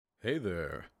Hey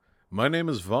there. My name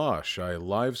is Vosh. I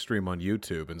live stream on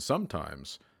YouTube, and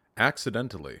sometimes,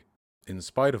 accidentally, in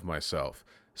spite of myself,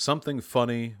 something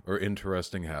funny or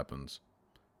interesting happens.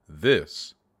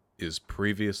 This is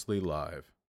Previously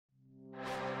Live.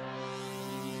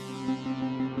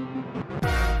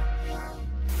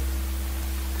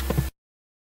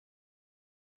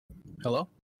 Hello?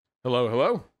 Hello,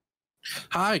 hello?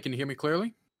 Hi, can you hear me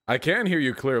clearly? I can hear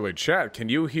you clearly. Chat, can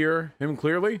you hear him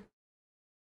clearly?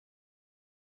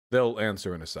 They'll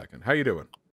answer in a second. How you doing?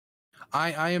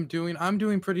 I'm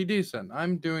doing pretty decent.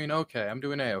 I'm doing okay. I'm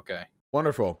doing A-okay.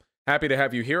 Wonderful. Happy to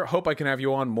have you here. Hope I can have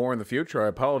you on more in the future. I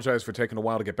apologize for taking a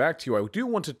while to get back to you. I do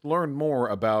want to learn more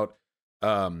about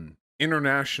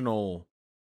international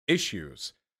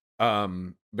issues.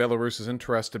 Belarus has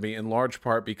interested me in large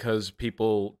part because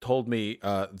people told me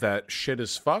that shit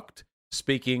is fucked.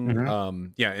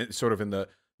 Speaking, sort of in the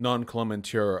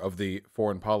non-clementure of the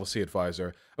foreign policy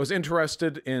advisor. I was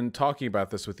interested in talking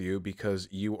about this with you because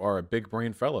you are a big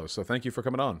brain fellow. So thank you for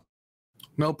coming on.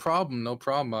 No problem, no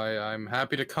problem. I'm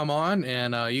happy to come on,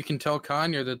 and you can tell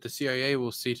Kanye that the CIA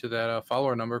will see to that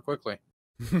follower number quickly.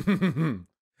 There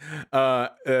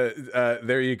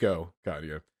you go,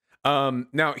 Kanye.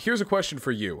 Now, here's a question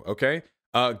for you, okay?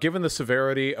 Given the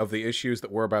severity of the issues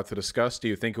that we're about to discuss, do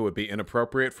you think it would be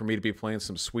inappropriate for me to be playing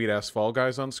some sweet-ass Fall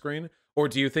Guys on screen? Or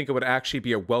do you think it would actually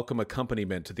be a welcome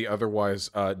accompaniment to the otherwise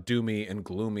doomy and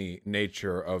gloomy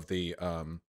nature of the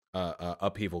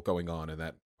upheaval going on in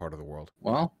that part of the world?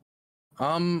 Well,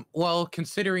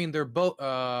 considering they're both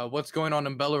what's going on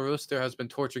in Belarus, there has been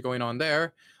torture going on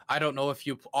there. I don't know if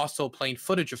you also playing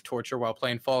footage of torture while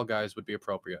playing Fall Guys would be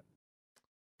appropriate.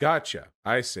 Gotcha.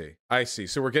 I see.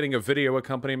 So we're getting a video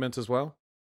accompaniment as well?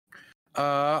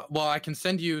 Well, I can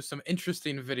send you some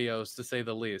interesting videos, to say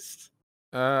the least.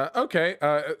 Okay.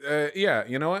 Yeah,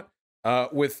 you know what?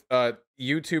 With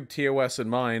YouTube TOS in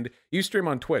mind, you stream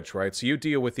on Twitch, right? So you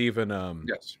deal with even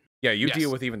Yes. yeah, you Yes. deal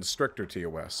with even stricter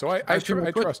TOS. So I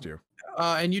trust you.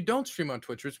 And you don't stream on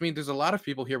Twitch, which means there's a lot of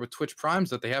people here with Twitch Primes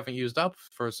that they haven't used up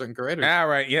for certain creators. All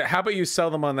right, yeah. How about you sell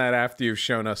them on that after you've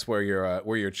shown us where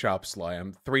your chops lie?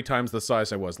 I'm 3 times the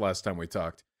size I was last time we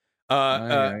talked.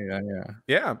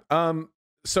 Yeah.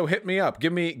 So hit me up.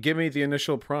 Give me the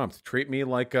initial prompt. Treat me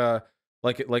like an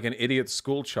idiot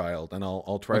school child, and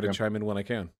I'll try to chime in when I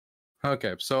can.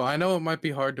 Okay, so I know it might be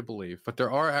hard to believe, but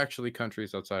there are actually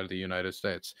countries outside of the United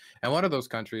States, and one of those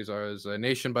countries is a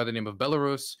nation by the name of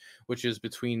Belarus, which is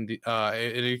between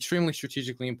an extremely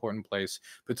strategically important place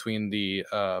between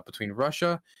between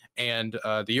Russia and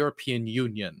the European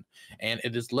Union, and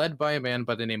it is led by a man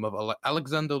by the name of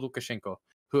Alexander Lukashenko,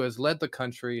 who has led the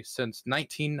country since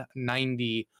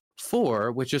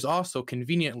 1994, which is also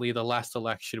conveniently the last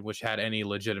election which had any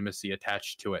legitimacy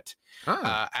attached to it.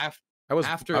 I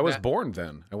was born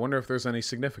then. I wonder if there's any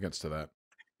significance to that.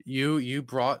 You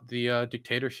brought the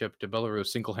dictatorship to Belarus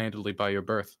single-handedly by your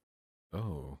birth.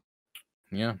 Oh.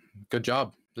 Yeah, good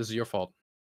job. This is your fault.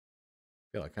 I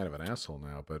feel like kind of an asshole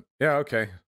now, but yeah, okay.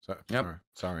 Yep.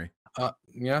 Sorry.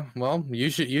 Yeah, well, you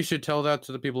should tell that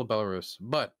to the people of Belarus.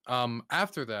 But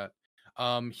after that,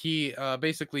 he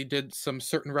basically did some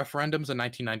certain referendums in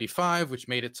 1995, which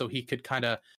made it so he could kind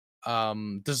of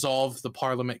dissolve the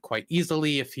parliament quite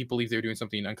easily if he believed they were doing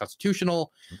something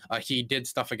unconstitutional. He did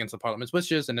stuff against the parliament's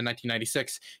wishes, and in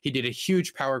 1996 he did a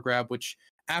huge power grab, which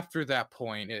after that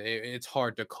point it's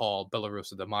hard to call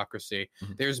Belarus a democracy.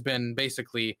 There's been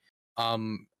basically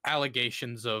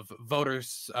allegations of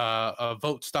voters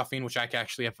vote stuffing, which I can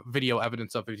actually have video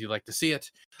evidence of if you'd like to see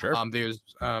it. Sure. I'll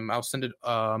send it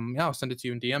I'll send it to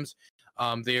you in DMs.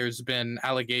 There's been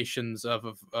allegations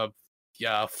of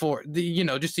for the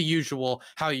just the usual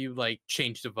how you like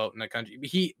change the vote in the country.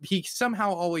 He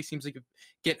somehow always seems to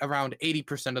get around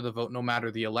 80% of the vote no matter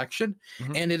the election,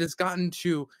 and it has gotten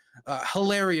to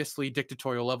hilariously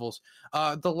dictatorial levels.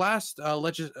 The last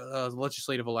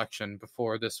legislative election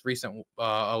before this recent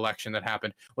election that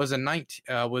happened was in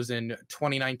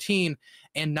 2019,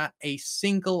 and not a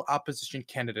single opposition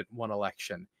candidate won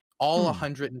election. All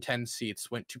 110 seats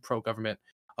went to pro-government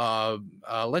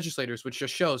legislators, which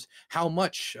just shows how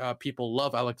much people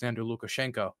love Alexander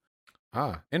Lukashenko.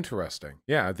 Interesting.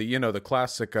 Yeah, the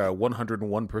classic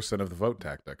 101% of the vote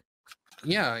tactic.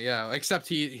 Yeah. Except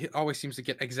he always seems to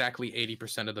get exactly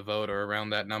 80% of the vote or around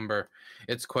that number.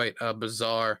 It's quite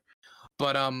bizarre.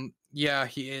 But yeah,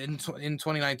 in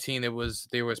 2019 there was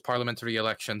parliamentary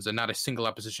elections and not a single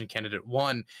opposition candidate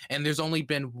won. And there's only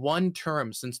been one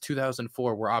term since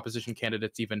 2004 where opposition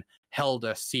candidates even held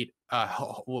a seat,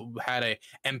 had a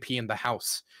MP in the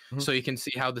House. So you can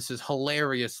see how this is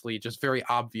hilariously, just very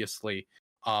obviously,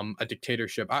 a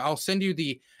dictatorship. I'll send you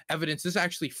the evidence. This is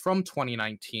actually from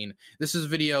 2019. This is a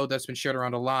video that's been shared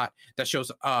around a lot that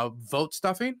shows vote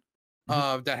stuffing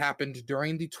that happened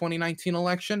during the 2019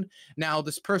 election. Now,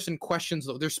 this person questions,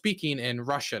 they're speaking in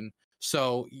Russian,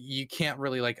 so you can't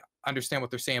really like understand what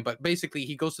they're saying. But basically,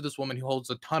 he goes to this woman who holds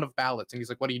a ton of ballots, and he's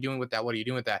like, "What are you doing with that? What are you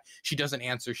doing with that?" She doesn't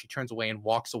answer. She turns away and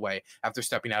walks away after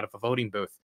stepping out of a voting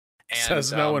booth. And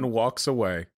Says no and walks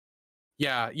away.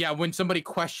 yeah. When somebody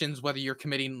questions whether you're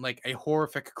committing like a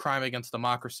horrific crime against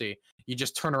democracy, you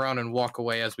just turn around and walk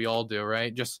away, as we all do,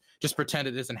 right? Just pretend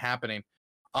it isn't happening.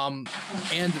 And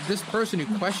this person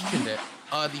who questioned it,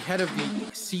 the head of the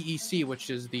CEC, which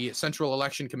is the Central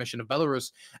Election Commission of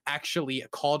Belarus, actually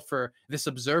called for this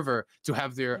observer to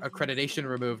have their accreditation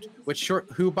removed,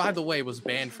 who, by the way, was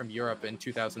banned from Europe in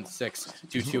 2006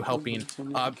 due to helping,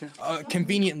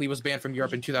 conveniently was banned from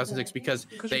Europe in 2006 because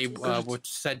they were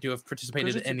said to have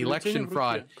participated in election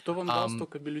fraud.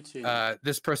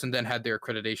 This person then had their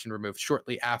accreditation removed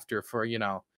shortly after for,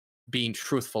 being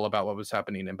truthful about what was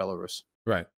happening in Belarus.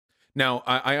 Right. Now,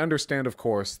 I understand, of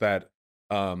course, that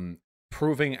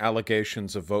proving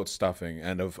allegations of vote stuffing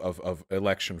and of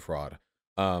election fraud,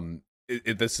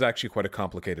 this is actually quite a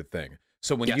complicated thing.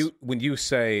 So when you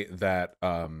say that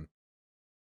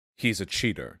he's a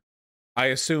cheater, I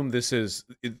assume this is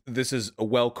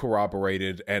well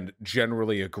corroborated and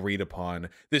generally agreed upon.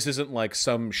 This isn't like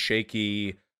some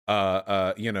shaky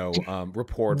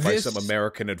report by some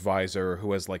American advisor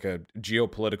who has like a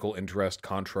geopolitical interest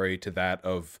contrary to that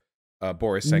of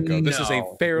Borisenko. This is a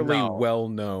fairly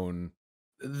well-known.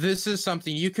 This is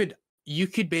something you could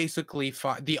basically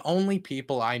find. The only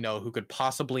people I know who could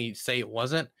possibly say it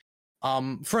wasn't.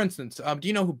 For instance, do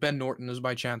you know who Ben Norton is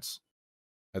by chance?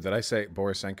 Did I say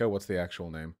Borisenko? What's the actual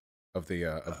name of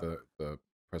the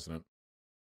president?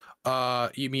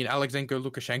 You mean Alexander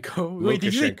Lukashenko? Wait,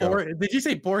 did you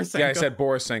say Borisenko? Yeah, I said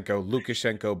Borisenko.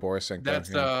 Lukashenko, Borisenko. That's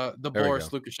the Boris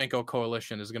Lukashenko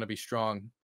coalition is going to be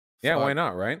strong. Yeah, why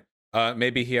not, right?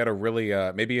 Maybe he had a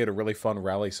really fun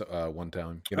rally one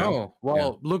time. Oh,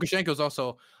 well, yeah. Lukashenko's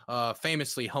also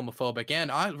famously homophobic,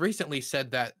 and I recently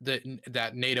said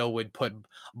that NATO would put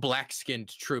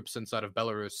black-skinned troops inside of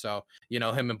Belarus. So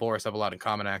him and Boris have a lot in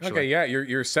common, actually. Okay, yeah,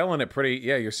 you're selling it pretty.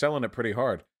 Yeah, you're selling it pretty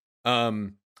hard.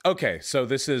 Okay, so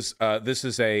this is a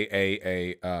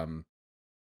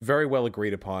very well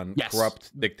agreed upon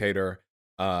corrupt dictator.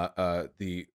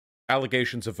 The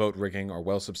allegations of vote rigging are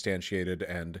well substantiated,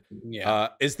 and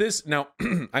is this now?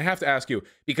 I have to ask you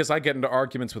because I get into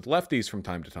arguments with lefties from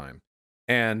time to time,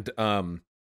 and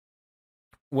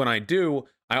when I do,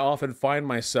 I often find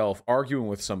myself arguing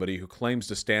with somebody who claims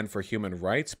to stand for human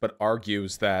rights, but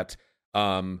argues that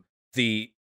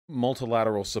the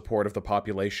multilateral support of the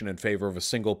population in favor of a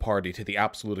single party to the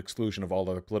absolute exclusion of all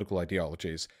other political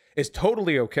ideologies is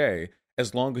totally okay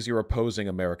as long as you're opposing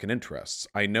American interests.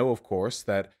 I know, of course,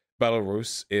 that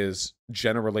Belarus is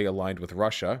generally aligned with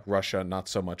Russia. Russia, not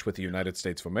so much with the United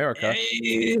States of America.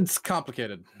 It's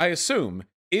complicated. I assume.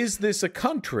 Is this a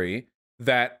country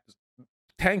that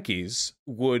tankies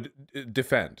would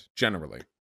defend, generally?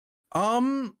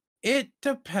 It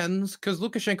depends, because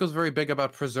Lukashenko is very big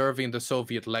about preserving the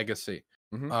Soviet legacy.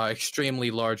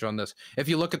 Extremely large on this. If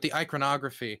you look at the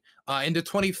iconography, in the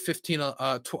 2015, the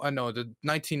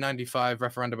 1995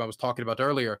 referendum I was talking about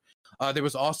earlier, there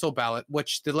was also ballot,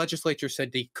 which the legislature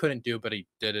said they couldn't do, but he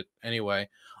did it anyway.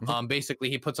 Basically,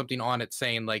 he put something on it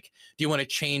saying, like, do you want to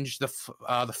change the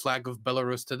flag of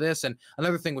Belarus to this? And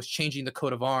another thing was changing the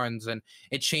coat of arms, and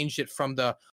it changed it from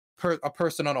a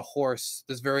person on a horse,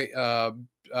 this very on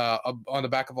the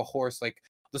back of a horse, like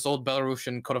this old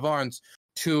Belarusian coat of arms,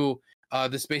 to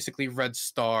this basically red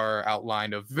star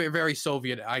outline of very, very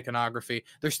Soviet iconography.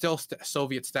 There's still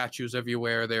Soviet statues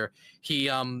everywhere. There, he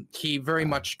very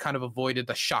much kind of avoided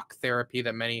the shock therapy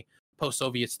that many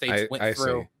post-Soviet states went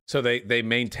through. See. So they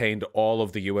maintained all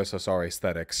of the USSR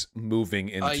aesthetics, moving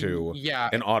into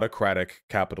an autocratic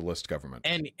capitalist government.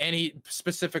 And he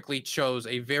specifically chose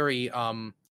a very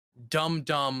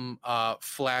dumb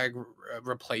flag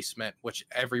replacement, which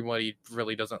everybody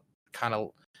really doesn't kind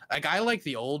of like. I like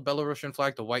the old Belarusian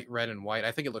flag, the white, red, and white.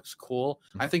 I think it looks cool.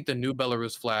 I think the new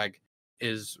Belarus flag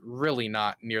is really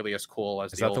not nearly as cool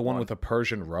as the old one. Is that the one with the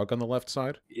Persian rug on the left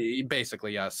side?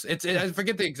 Basically, yes. I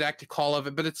forget the exact call of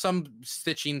it, but it's some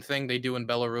stitching thing they do in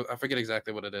Belarus. I forget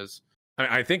exactly what it is.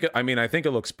 I think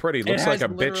it looks pretty. It looks like a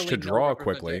bitch to draw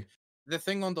quickly. The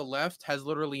thing on the left has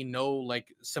literally no like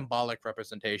symbolic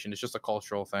representation. It's just a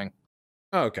cultural thing.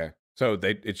 Oh, okay. So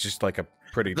it's just like a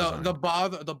pretty design. The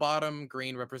bottom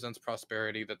green represents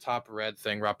prosperity. The top red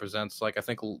thing represents, like, I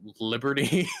think,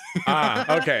 liberty.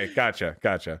 Okay,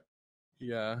 gotcha.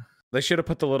 Yeah. They should have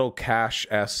put the little cash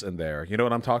S in there. You know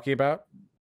what I'm talking about?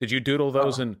 Did you doodle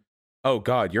those Oh, in? Oh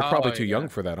God, you're probably oh too yeah. young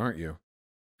for that, aren't you?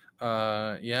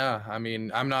 Yeah. I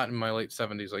mean, I'm not in my late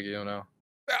 70s like you know.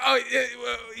 Oh,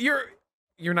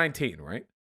 you're 19, right?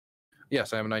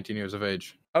 Yes, I am 19 years of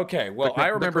age. Okay, The well, I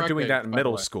the remember correct doing age, that in by the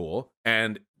middle way. school,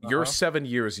 and you're Uh-huh. 7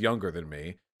 years younger than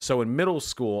me. So in middle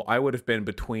school, I would have been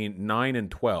between 9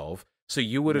 and 12. So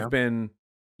you would have Yeah. been,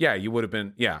 yeah, you would have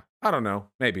been, yeah, I don't know,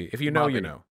 maybe. If you know, you Bobby.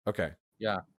 know. Okay.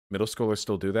 Yeah. Middle schoolers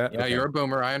still do that? Yeah, Okay. you're a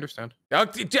boomer. I understand.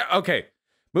 Okay.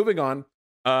 Moving on.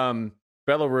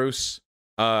 Belarus,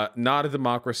 not a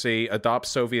democracy, adopts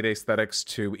Soviet aesthetics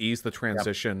to ease the Yep.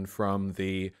 transition from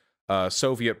the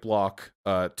Soviet bloc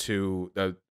to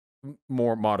a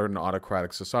more modern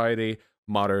autocratic society.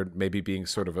 Modern, maybe being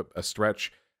sort of a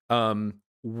stretch.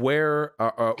 Where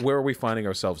are we finding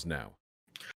ourselves now?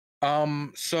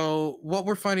 So what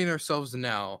we're finding ourselves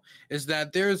now is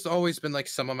that there's always been like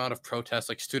some amount of protests,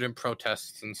 like student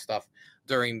protests and stuff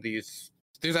during these.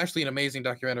 There's actually an amazing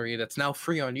documentary that's now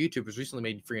free on YouTube. It was recently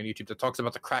made free on YouTube that talks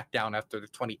about the crackdown after the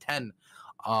 2010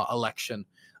 election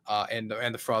and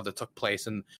the fraud that took place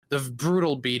and the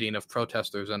brutal beating of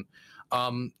protesters. And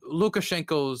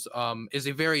Lukashenko's is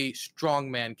a very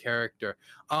strongman character.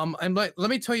 And let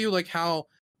me tell you like how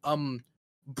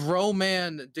bro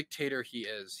man dictator he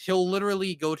is. He'll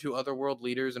literally go to other world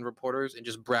leaders and reporters and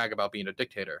just brag about being a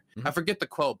dictator. I Mhm. forget the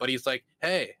quote, but he's like,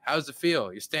 "Hey, how does it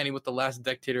feel? You're standing with the last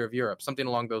dictator of Europe," something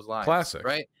along those lines, Classic.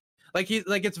 right? Like he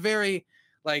like it's very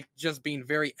like just being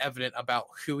very evident about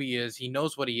who he is. He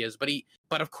knows what he is,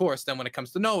 but of course, then when it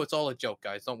comes to no, it's all a joke,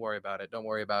 guys. Don't worry about it. Don't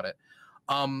worry about it.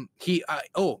 Let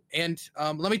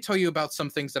me tell you about some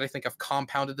things that I think have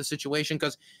compounded the situation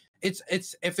because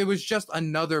it's if it was just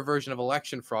another version of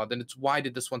election fraud, then it's why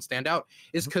did this one stand out?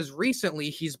 Is Mhm. because recently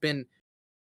he's been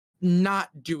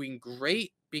not doing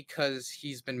great because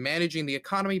he's been managing the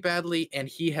economy badly and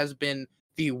he has been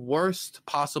the worst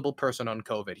possible person on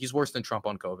COVID. He's worse than Trump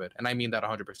on COVID, and I mean that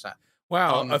 100%.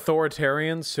 Wow, Um,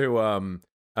 authoritarians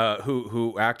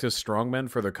who act as strongmen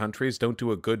for their countries don't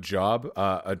do a good job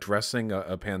addressing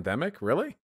a pandemic.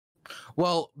 Really?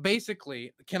 well,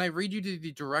 basically, can I read you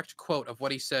the direct quote of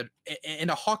what he said in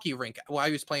a hockey rink while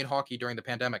he was playing hockey during the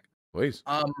pandemic? Please.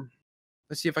 Um,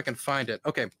 let's see if I can find it.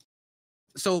 Okay,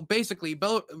 so basically,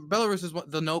 Belarus is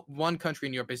one country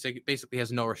in Europe basically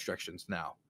has no restrictions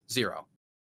now, zero.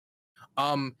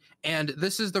 And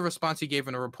this is the response he gave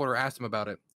when a reporter asked him about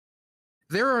it.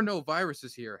 There are no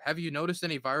viruses here. Have you noticed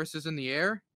any viruses in the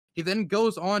air? He then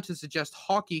goes on to suggest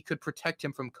hockey could protect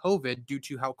him from COVID due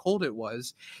to how cold it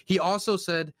was. He also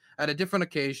said at a different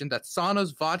occasion that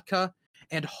saunas, vodka,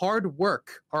 and hard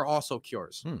work are also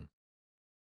cures. Hmm.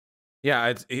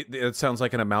 Yeah, it sounds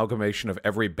like an amalgamation of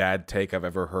every bad take I've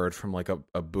ever heard from like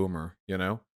a boomer, you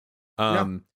know? Yeah.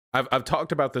 Um I've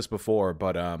talked about this before,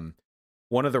 but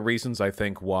one of the reasons I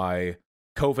think why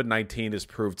COVID-19 has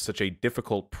proved such a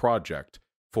difficult project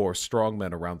for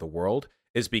strongmen around the world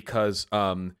is because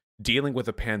dealing with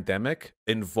a pandemic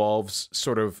involves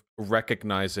sort of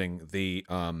recognizing the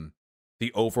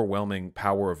overwhelming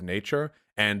power of nature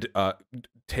and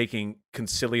taking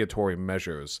conciliatory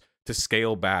measures to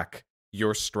scale back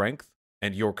your strength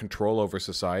and your control over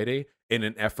society in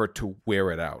an effort to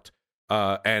wear it out.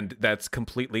 And that's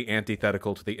completely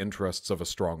antithetical to the interests of a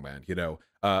strongman. You know,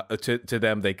 to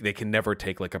them, they can never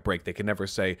take like a break. They can never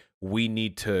say we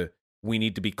need to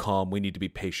be calm. We need to be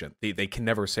patient. They can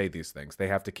never say these things. They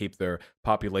have to keep their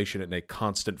population in a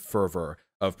constant fervor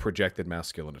of projected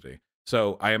masculinity.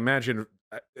 So I imagine,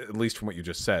 at least from what you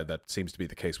just said, that seems to be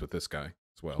the case with this guy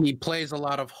as well. He plays a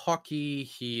lot of hockey.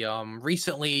 He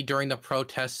recently during the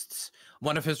protests,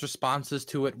 one of his responses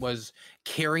to it was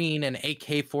carrying an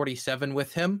AK-47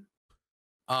 with him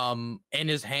in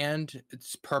his hand.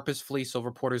 It's purposefully so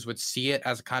reporters would see it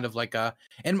as kind of like a,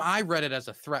 and I read it as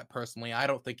a threat personally. I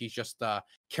don't think he's just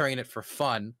carrying it for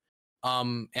fun.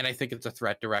 And I think it's a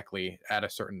threat directly at a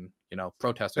certain,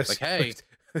 protesters like, hey,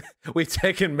 We've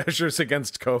taken measures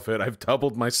against COVID. I've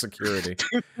doubled my security.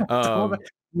 Um,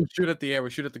 we shoot at the air, we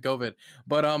shoot at the COVID.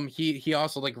 But he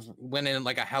also like went in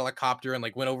like a helicopter and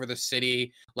like went over the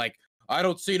city. Like, I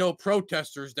don't see no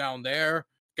protesters down there.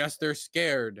 Guess they're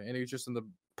scared. And he's just in the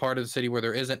part of the city where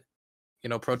there isn't,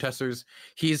 protesters.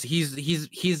 He's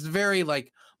very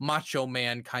like macho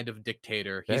man kind of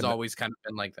dictator. He's damn, always kind of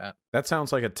been like that. that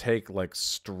sounds like a take like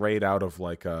straight out of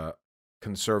like a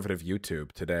conservative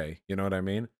YouTube today. You know what I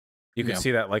mean? You could Yeah.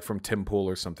 see that like from Tim Pool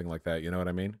or something like that. You know what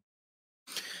I mean?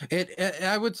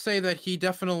 I would say that he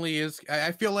definitely is.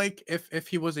 I feel like if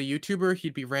he was a YouTuber,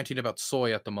 he'd be ranting about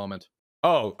soy at the moment.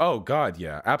 Oh God,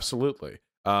 yeah, absolutely.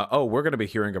 oh, we're going to be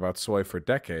hearing about soy for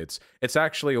decades. It's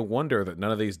actually a wonder that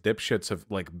none of these dipshits have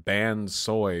like banned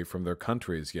soy from their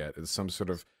countries yet. It's some sort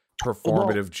of Well,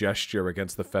 performative gesture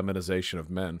against the feminization of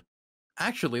men.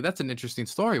 actually, that's an interesting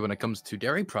story when it comes to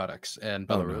dairy products in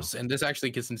Oh no. Belarus, and this actually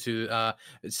gets into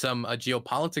some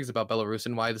geopolitics about Belarus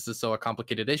and why this is so a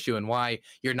complicated issue, and why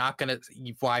you're not gonna,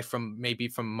 why from maybe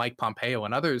from Mike Pompeo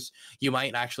and others, you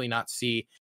might actually not see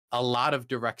a lot of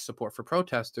direct support for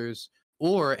protesters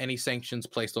or any sanctions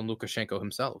placed on Lukashenko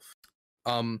himself.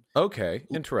 Um, Okay,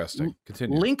 L- interesting.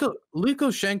 Continue.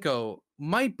 Lukashenko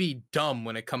might be dumb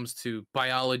when it comes to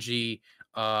biology,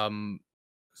 um,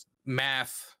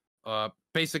 math,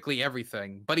 basically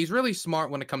everything. But he's really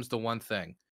smart when it comes to one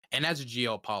thing, and that's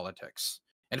geopolitics.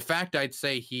 In fact, I'd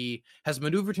say he has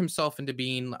maneuvered himself into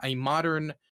being a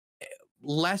modern,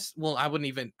 less, well, I wouldn't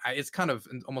even, it's kind of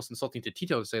almost insulting to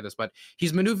Tito to say this, but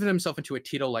he's maneuvered himself into a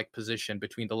Tito like position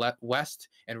between the West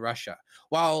and Russia.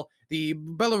 While the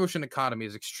Belarusian economy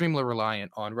is extremely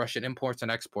reliant on Russian imports and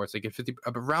exports, they get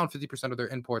around 50% of their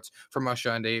imports from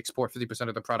Russia, and they export 50%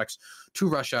 of their products to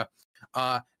Russia.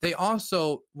 They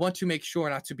also want to make sure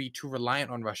not to be too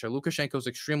reliant on Russia. Lukashenko is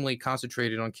extremely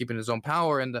concentrated on keeping his own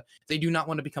power, and they do not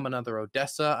want to become another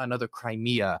Odessa, another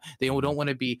Crimea. They Mhm. don't want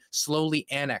to be slowly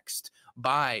annexed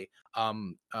by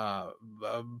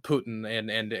Putin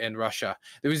and Russia.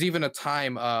 There was even a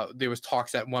time there was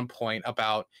talks at one point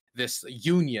about this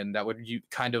union that would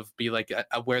kind of be like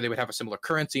where they would have a similar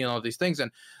currency and all these things.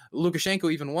 And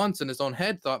Lukashenko even once in his own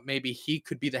head thought maybe he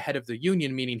could be the head of the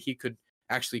union, meaning he could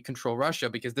actually control Russia,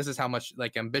 because this is how much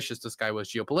like ambitious this guy was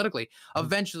geopolitically. Mhm.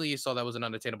 Eventually, he saw that was an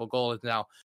unattainable goal, and now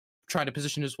trying to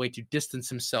position his way to distance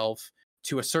himself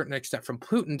to a certain extent from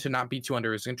Putin to not be too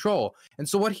under his control. And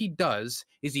so what he does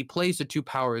is he plays the two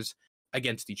powers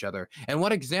against each other. And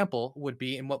one example would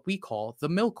be in what we call the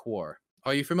Milk War.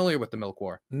 Are you familiar with the Milk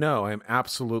War? No, I'm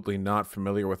absolutely not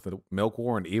familiar with the Milk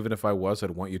War, and even if I was,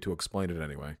 I'd want you to explain it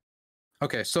anyway.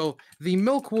 Okay, so the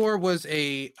Milk War was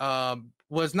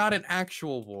not an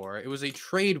actual war; it was a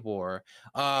trade war.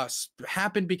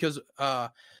 Happened because I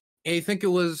think it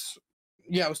was,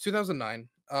 yeah, it was 2009.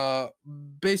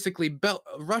 Basically,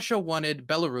 Russia wanted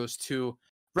Belarus to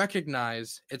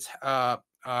recognize its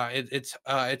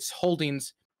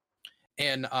holdings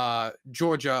in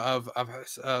Georgia of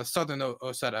southern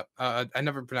Ossetia. I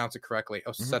never pronounce it correctly.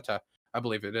 Mhm. Ossetia, I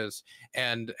believe it is,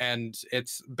 and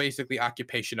it's basically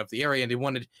occupation of the area, and they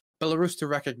wanted Belarus to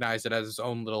recognize it as its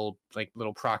own little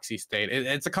proxy state.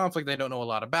 It's a conflict they don't know a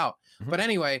lot about, Mhm. but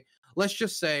anyway, let's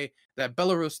just say that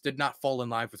Belarus did not fall in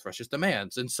line with Russia's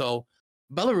demands, and so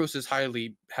Belarus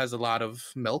has a lot of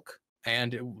milk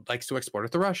and it likes to export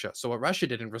it to Russia. So what Russia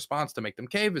did in response to make them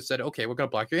cave is said, okay, we're going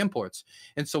to block your imports.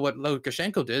 And so what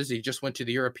Lukashenko did is he just went to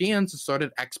the Europeans and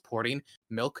started exporting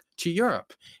milk to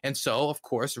Europe. And so, of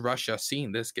course, Russia,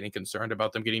 seeing this, getting concerned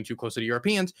about them getting too close to the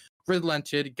Europeans,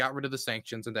 relented, got rid of the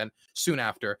sanctions, and then soon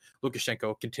after,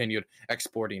 Lukashenko continued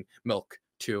exporting milk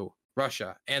to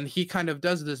Russia. And he kind of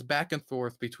does this back and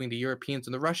forth between the Europeans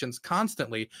and the Russians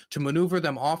constantly to maneuver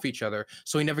them off each other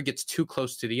so he never gets too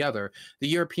close to the other. The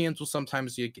Europeans will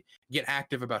sometimes get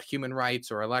active about human rights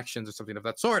or elections or something of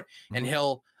that sort, and Mhm.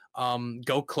 he'll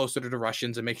go closer to the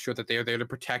Russians and make sure that they are there to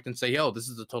protect and say, yo, this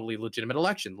is a totally legitimate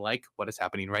election, like what is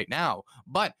happening right now.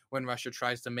 But when Russia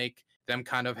tries to make them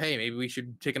kind of, hey, maybe we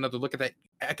should take another look at that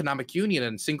economic union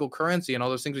and single currency and all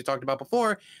those things we talked about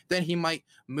before, then he might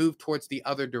move towards the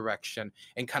other direction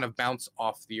and kind of bounce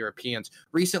off the Europeans.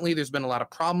 Recently, there's been a lot of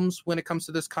problems when it comes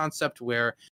to this concept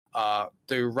where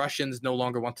the Russians no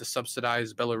longer want to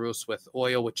subsidize Belarus with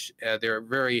oil, which they're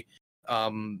very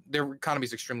their economy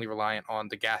is extremely reliant on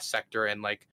the gas sector, and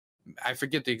like I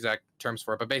forget the exact terms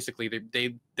for it, but basically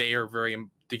they are very,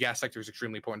 the gas sector is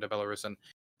extremely important to Belarus, and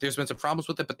there's been some problems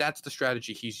with it, but that's the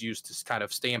strategy he's used to kind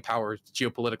of stay in power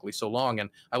geopolitically so long,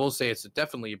 and I will say it's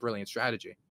definitely a brilliant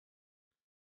strategy.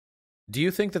 Do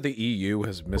you think that the EU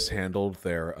has mishandled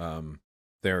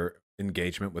their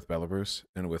engagement with Belarus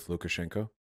and with Lukashenko?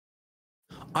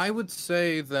 I would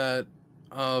say that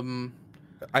um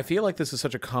I feel like this is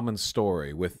such a common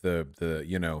story with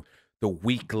the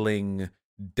weakling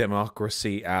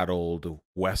democracy addled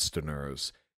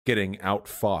Westerners getting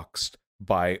outfoxed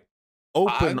by I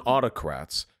open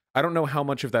autocrats. I don't know how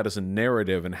much of that is a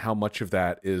narrative and how much of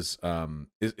that is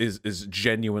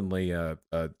genuinely a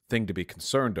thing to be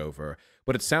concerned over.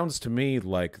 But it sounds to me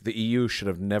like the EU should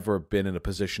have never been in a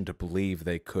position to believe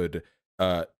they could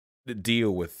uh,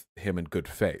 deal with him in good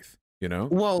faith. You know?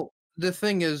 Well, the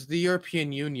thing is, the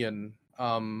European Union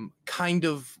kind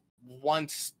of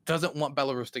doesn't want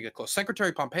Belarus to get close.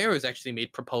 Secretary Pompeo has actually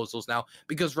made proposals now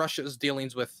because Russia's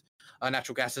dealings with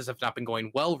natural gases have not been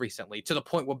going well recently, to the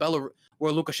point where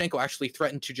Lukashenko actually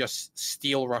threatened to just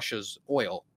steal Russia's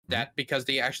oil. That because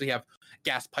they actually have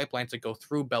gas pipelines that go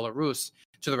through Belarus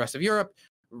to the rest of Europe.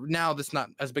 Now that's not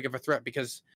as big of a threat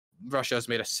because Russia has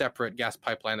made a separate gas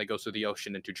pipeline that goes through the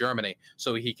ocean into Germany,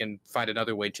 so he can find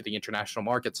another way to the international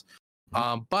markets.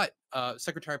 But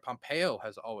Secretary Pompeo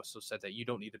has also said that you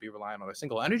don't need to be relying on a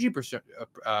single energy producer,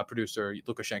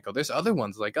 Lukashenko. There's other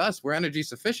ones like us. We're energy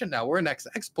sufficient now. We're an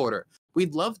exporter.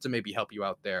 We'd love to maybe help you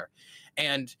out there.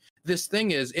 And this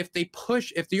thing is, if the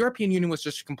European Union was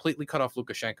just completely cut off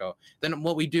Lukashenko, then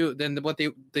what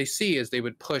they see is they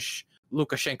would push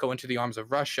Lukashenko into the arms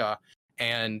of Russia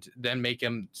and then make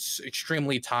him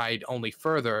extremely tied only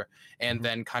further, and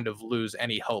then kind of lose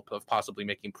any hope of possibly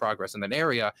making progress in that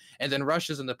area. And then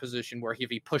Russia's in the position where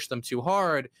if he pushed them too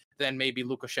hard, then maybe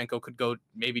Lukashenko could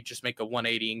just make a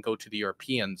 180 and go to the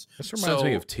Europeans. This reminds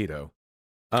me of Tito.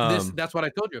 That's what I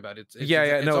told you about. It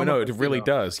really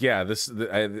does. Yeah,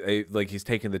 like he's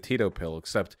taking the Tito pill,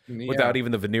 except without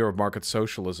even the veneer of market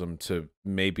socialism to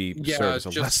maybe serve as a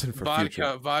lesson for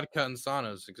future. Vodka and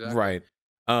saunas, exactly. Right.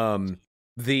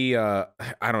 It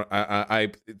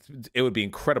would be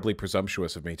incredibly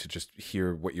presumptuous of me to just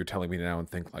hear what you're telling me now and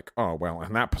think like, oh well,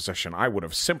 in that position I would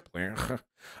have simply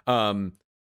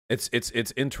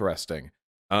it's interesting.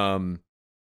 Yeah,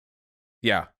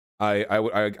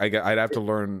 I'd have to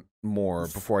learn more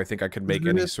before I think I could make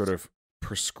any sort of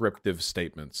prescriptive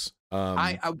statements.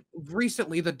 I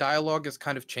recently the dialogue has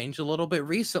kind of changed a little bit.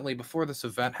 Recently, before this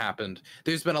event happened,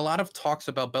 there's been a lot of talks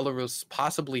about Belarus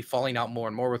possibly falling out more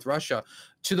and more with Russia,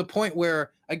 to the point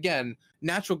where, again,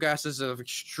 natural gas is of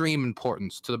extreme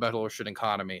importance to the Belarusian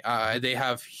economy. They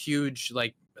have huge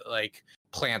like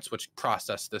plants which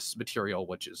process this material,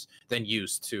 which is then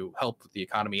used to help with the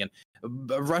economy. And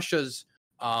Russia's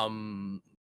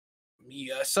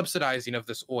subsidizing of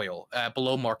this oil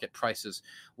below market prices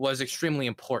was extremely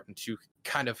important to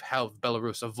kind of help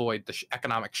Belarus avoid the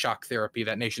economic shock therapy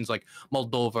that nations like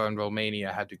Moldova and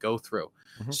Romania had to go through.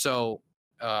 So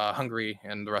Hungary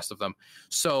and the rest of them.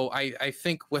 So I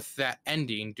think with that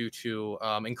ending, due to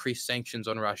increased sanctions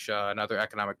on Russia and other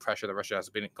economic pressure that Russia has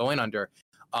been going under,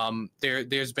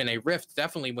 there's been a rift,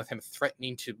 definitely, with him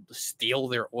threatening to steal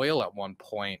their oil at one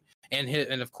point,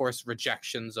 and of course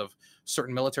rejections of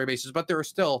certain military bases. But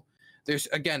there's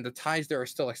again, the ties there are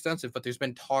still extensive, but there's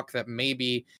been talk that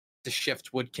maybe the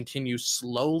shift would continue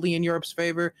slowly in Europe's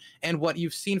favor. And what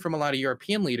you've seen from a lot of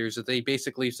European leaders is they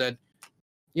basically said,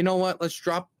 you know what, let's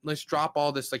drop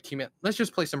all this, like, let's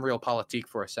just play some realpolitik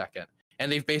for a second.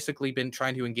 And they've basically been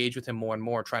trying to engage with him more and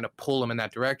more, trying to pull him in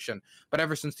that direction. But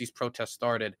ever since these protests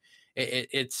started,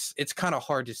 it's kind of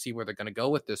hard to see where they're going to go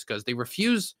with this, because they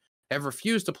have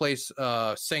refused to place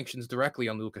sanctions directly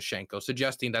on Lukashenko,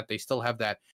 suggesting that they still have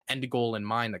that end goal in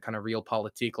mind, that kind of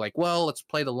realpolitik, like, well, let's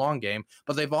play the long game.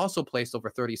 But they've also placed over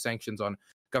 30 sanctions on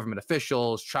government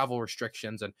officials, travel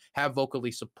restrictions, and have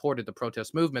vocally supported the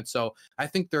protest movement. So I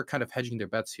think they're kind of hedging their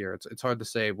bets here. It's hard to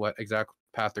say what exact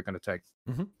path they're going to take.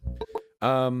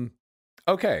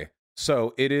 Okay,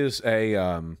 so it is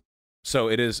a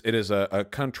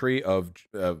country of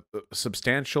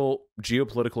substantial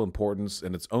geopolitical importance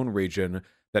in its own region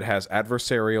that has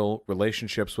adversarial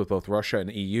relationships with both Russia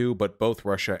and EU, but both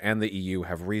Russia and the EU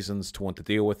have reasons to want to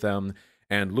deal with them.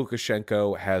 And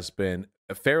Lukashenko has been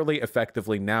fairly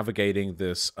effectively navigating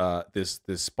this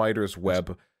spider's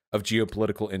web of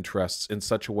geopolitical interests in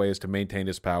such a way as to maintain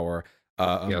his power.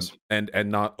 And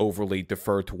not overly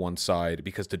defer to one side,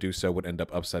 because to do so would end up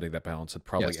upsetting that balance and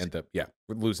probably end up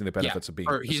losing the benefits of being.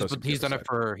 He's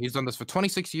done this for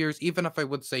 26 years. Even if I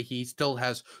would say he still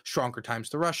has stronger ties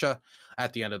to Russia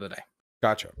at the end of the day.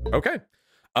 Gotcha. Okay.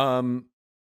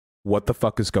 What the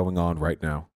fuck is going on right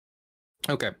now?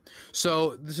 Okay,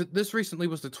 so this recently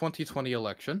was the 2020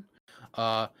 election.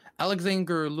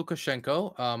 Alexander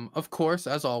Lukashenko, of course,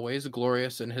 as always,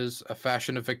 glorious in his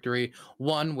fashion of victory,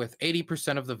 won with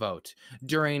 80% of the vote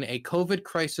during a COVID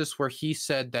crisis where he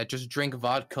said that just drink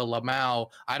vodka, Lamau,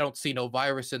 I don't see no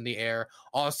virus in the air.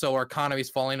 Also, our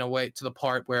economy's falling away to the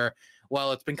part where,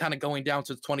 well, it's been kind of going down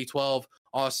since 2012.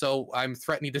 Also, I'm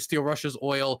threatening to steal Russia's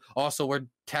oil. Also, we're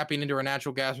tapping into our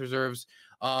natural gas reserves.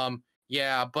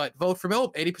 Yeah, but vote for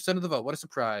Mill, 80% of the vote. What a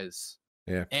surprise.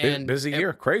 Yeah, and busy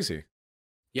year. Crazy.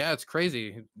 Yeah, it's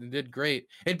crazy. It did great.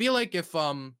 It'd be like if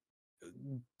Trump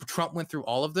went through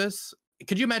all of this.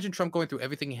 Could you imagine Trump going through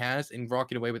everything he has and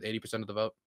walking away with 80% of the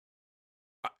vote?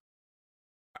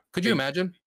 Could you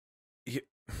imagine?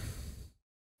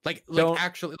 Like Don't.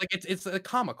 actually, like it's a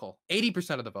comical.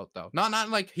 80% of the vote though, not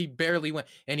like he barely win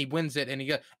and he wins it and he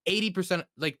got 80%.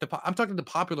 Like I'm talking the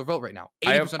popular vote right now.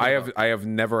 80% of the vote. I have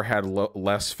never had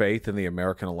less faith in the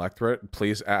American electorate.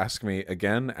 Please ask me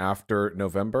again after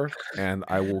November, and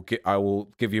I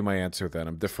will give you my answer then.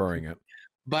 I'm deferring it.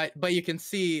 But you can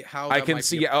see how I that can might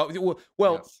see. be. Yeah,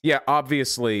 well, Yes. yeah.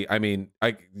 Obviously, I mean,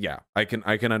 I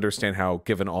can understand how,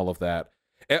 given all of that,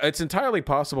 it's entirely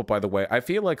possible. By the way, I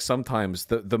feel like sometimes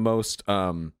the most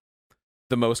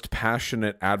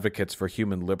passionate advocates for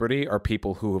human liberty are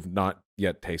people who have not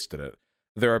yet tasted it.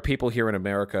 There are people here in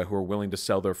America who are willing to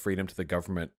sell their freedom to the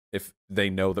government if they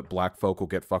know that black folk will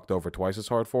get fucked over twice as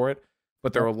hard for it.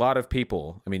 But there are a lot of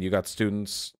people. I mean, you got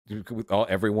students,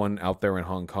 everyone out there in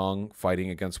Hong Kong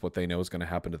fighting against what they know is going to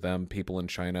happen to them, people in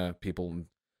China, people in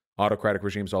autocratic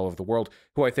regimes all over the world,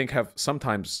 who I think have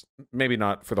sometimes, maybe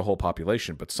not for the whole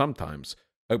population, but sometimes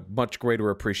a much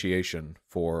greater appreciation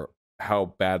for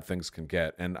how bad things can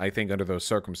get. And I think under those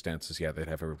circumstances, yeah, they'd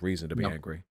have a reason to be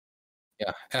angry.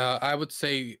 Yeah, I would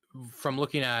say from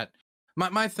looking at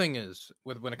my thing is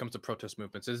with when it comes to protest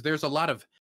movements is there's a lot of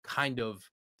kind of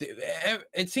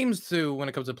it seems to when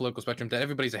it comes to political spectrum that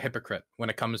everybody's a hypocrite when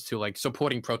it comes to like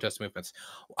supporting protest movements.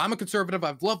 I'm a conservative.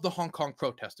 I've loved the Hong Kong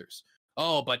protesters.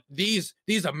 Oh, but these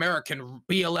American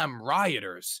BLM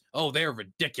rioters, oh, they're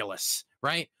ridiculous,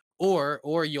 right? Or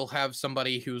you'll have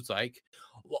somebody who's like,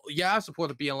 well, yeah, I support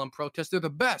the BLM protests. They're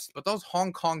the best, but those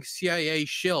Hong Kong CIA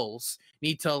shills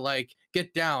need to like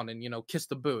get down and kiss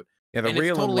the boot. Yeah, And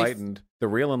it's totally the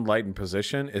real enlightened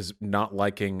position is not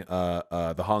liking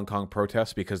the Hong Kong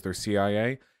protests because they're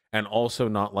CIA, and also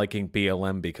not liking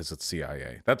BLM because it's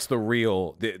CIA. That's the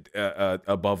real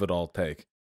above it all take.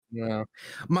 Yeah,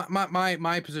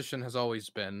 my position has always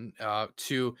been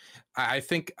I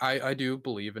think I do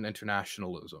believe in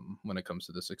internationalism when it comes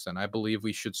to this extent. I believe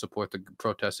we should support the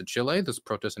protests in Chile, there's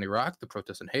protests in Iraq, the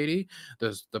protests in Haiti,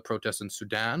 there's the protests in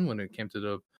Sudan when it came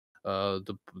to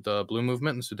the blue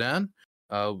movement in Sudan.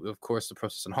 Of course, the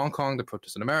protests in Hong Kong, the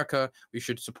protests in America. We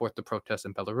should support the protests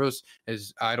in Belarus.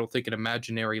 As I don't think an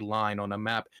imaginary line on a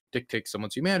map dictates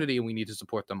someone's humanity, and we need to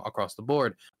support them across the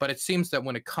board. But it seems that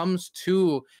when it comes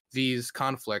to these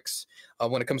conflicts,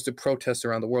 when it comes to protests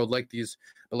around the world, like these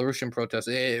Belarusian protests,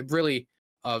 it really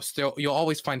still you'll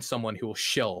always find someone who will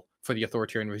shill for the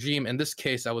authoritarian regime. In this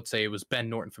case, I would say it was Ben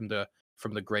Norton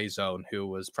from the Gray Zone, who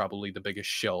was probably the biggest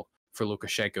shill for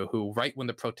Lukashenko, who right when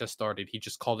the protest started, he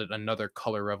just called it another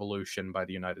color revolution by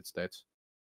the United States.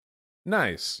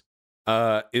 Nice.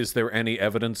 Is there any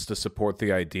evidence to support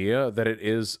the idea that it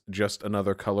is just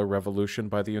another color revolution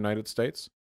by the United States?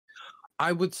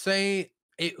 I would say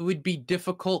it would be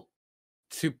difficult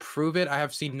to prove it. I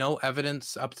have seen no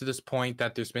evidence up to this point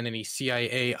that there's been any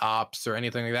CIA ops or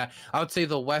anything like that. I would say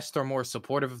the West are more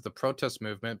supportive of the protest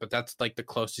movement, but that's like the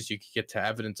closest you could get to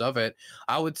evidence of it.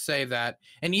 I would say that,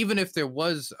 and even if there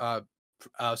was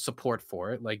support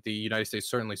for it, like the United States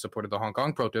certainly supported the Hong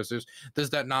Kong protesters, does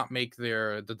that not make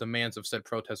the demands of said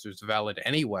protesters valid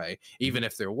anyway, even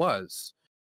if there was?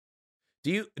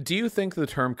 Do you think the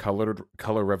term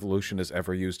color revolution is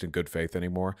ever used in good faith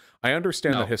anymore? I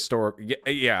understand No.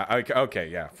 that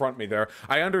okay, front me there.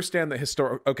 I understand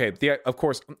that of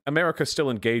course, America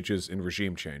still engages in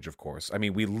regime change, of course. I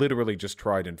mean, we literally just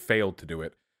tried and failed to do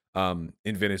it in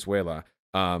Venezuela.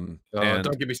 And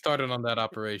Don't get me started on that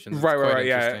operation. It's right, quite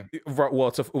yeah. interesting. Right, well,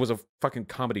 it was a fucking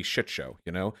comedy shit show,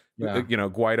 Yeah.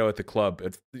 Guaido at the club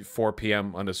at 4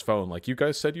 p.m. on his phone, like, you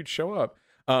guys said you'd show up.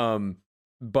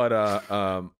 But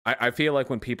I feel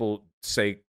like when people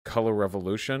say color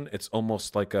revolution, it's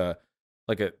almost like a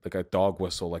dog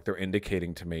whistle, like they're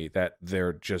indicating to me that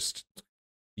they're just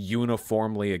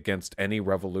uniformly against any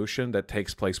revolution that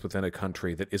takes place within a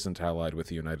country that isn't allied with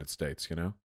the United States,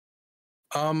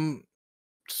 I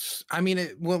mean,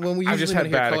 when we I just usually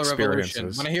had when I hear bad color revolution,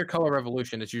 experiences. when I hear color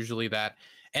revolution, it's usually that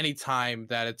anytime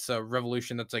that it's a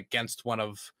revolution that's against one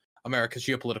of America's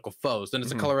geopolitical foes, then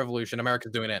it's a color revolution.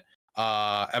 America's doing it.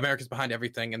 America's behind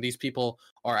everything, and these people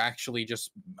are actually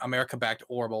just America-backed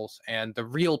orbals, and the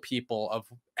real people of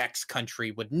X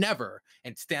country would never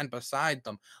and stand beside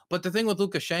them. But the thing with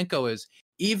Lukashenko is,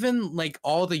 even like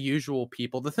all the usual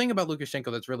people, the thing about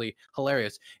Lukashenko that's really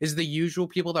hilarious is the usual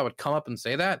people that would come up and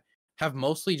say that have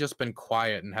mostly just been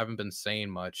quiet and haven't been saying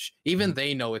much. Even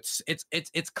they know it's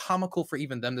comical for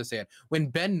even them to say it. When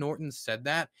Ben Norton said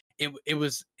that, it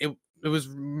was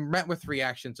met with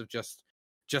reactions of just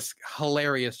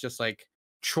hilarious, just like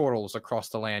chortles across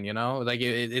the land, like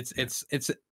it's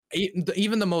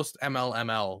even the most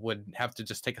ML would have to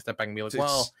just take a step back and be like,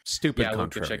 well, it's stupid yeah,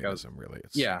 contrarianism, really.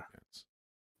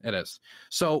 It is.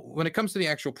 So when it comes to the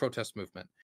actual protest movement,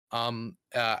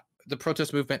 The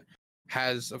protest movement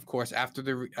has, of course, after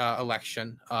the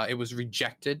election, it was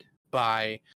rejected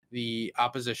by the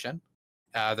opposition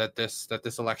that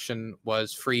this election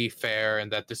was free, fair,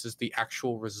 and that this is the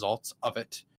actual results of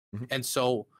it. Mhm. And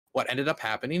so what ended up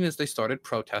happening is they started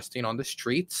protesting on the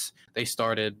streets. They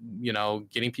started,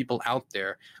 getting people out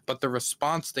there. But the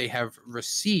response they have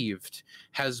received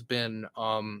has been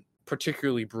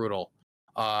particularly brutal.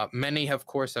 Many, of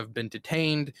course, have been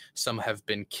detained. Some have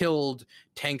been killed.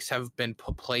 Tanks have been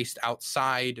placed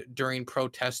outside during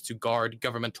protests to guard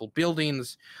governmental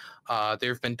buildings.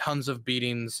 There have been tons of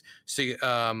beatings.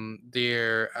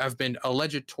 There have been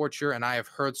alleged torture, and I have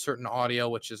heard certain audio,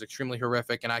 which is extremely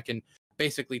horrific. And I can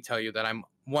basically tell you that I'm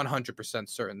 100%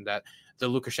 certain that the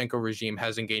Lukashenko regime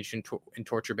has engaged in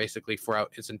torture basically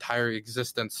throughout its entire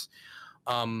existence.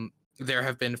 There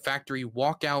have been factory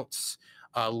walkouts.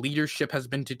 Leadership has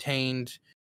been detained.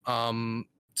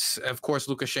 Of course,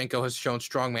 Lukashenko has shown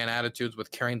strongman attitudes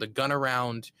with carrying the gun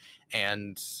around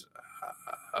and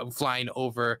flying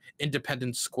over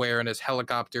Independence Square in his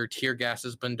helicopter. Tear gas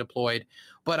has been deployed.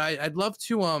 But I'd love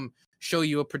to show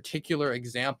you a particular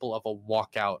example of a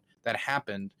walkout that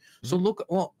happened. So look,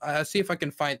 see if I can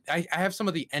find. I have some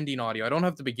of the ending audio. I don't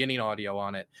have the beginning audio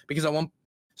on it because I want.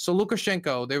 So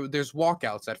Lukashenko, there's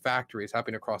walkouts at factories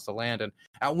happening across the land, and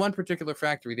at one particular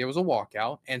factory there was a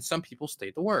walkout, and some people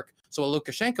stayed to work. So what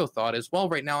Lukashenko thought is, well,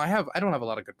 right now I don't have a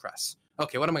lot of good press.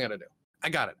 Okay, what am I gonna do? I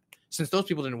got it. Since those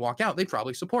people didn't walk out, they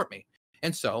probably support me.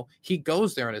 And so he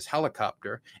goes there in his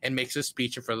helicopter and makes a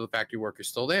speech in front of the factory workers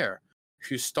still there,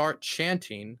 who start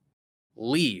chanting,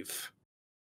 "Leave,"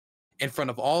 in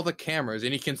front of all the cameras,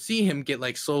 and you can see him get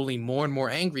like slowly more and more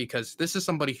angry because this is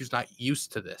somebody who's not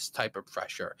used to this type of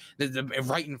pressure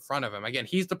right in front of him. Again,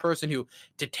 he's the person who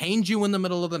detains you in the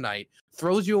middle of the night,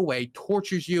 throws you away,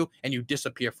 tortures you, and you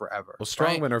disappear forever. Well,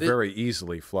 strongmen are very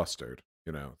easily flustered.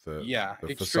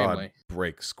 The facade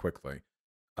breaks quickly.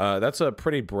 That's a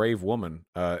pretty brave woman.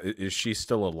 Is she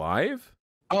still alive?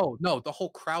 Oh no, the whole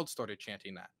crowd started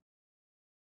chanting that.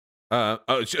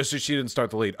 So she didn't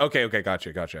start the lead. Okay,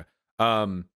 gotcha.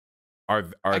 Are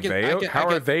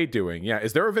they doing? Yeah,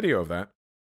 is there a video of that?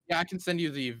 Yeah, I can send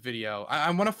you the video.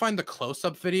 I want to find the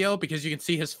close-up video because you can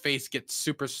see his face get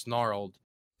super snarled.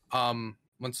 1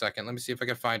 second, let me see if I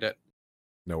can find it.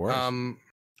 No worries.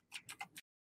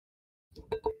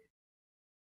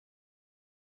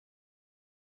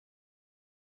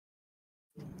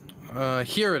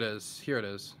 Here it is.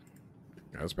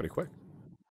 Yeah, that's pretty quick.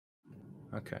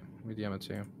 Okay, let me DM it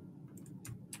to you.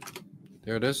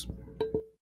 There it is.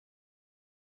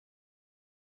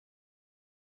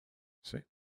 See?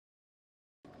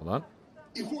 Hold on.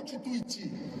 И хочет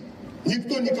уйти.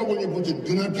 Никто никого не будет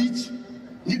гнобить,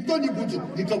 никто не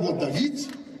будет никого давить.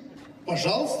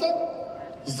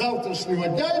 Пожалуйста, с завтрашнего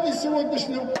дня или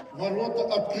сегодняшнего ворота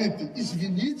открыты.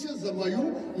 Извините за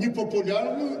мою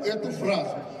непопулярную эту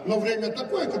фразу. Но время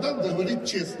такое, когда надо говорить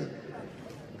честно.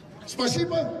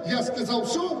 Спасибо, я сказал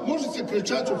все, можете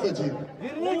кричать, уходи.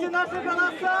 Верните наши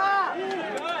голоса!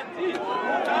 Уходи!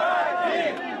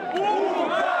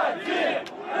 Уходи!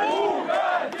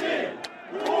 Уходи!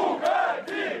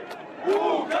 Уходи!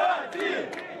 Уходи!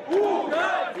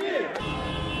 Уходи!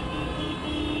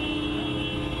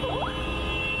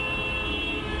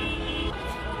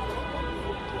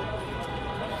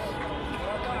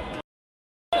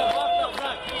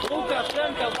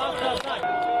 Лукашенко вас назвать!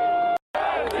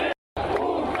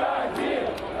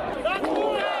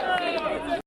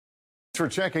 For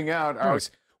checking out our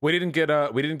we didn't get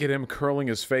him curling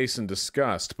his face in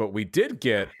disgust, but we did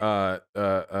get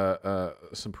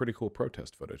some pretty cool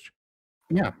protest footage.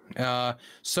 Yeah.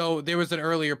 So there was an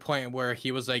earlier point where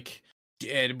he was like,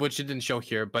 which it didn't show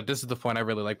here, but this is the point I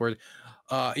really like, where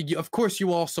of course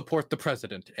you all support the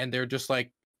president, and they're just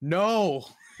like, no.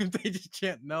 They just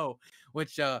chant no,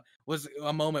 which was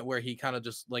a moment where he kind of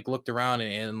just like looked around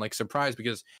and like surprised,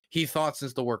 because he thought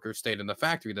since the workers stayed in the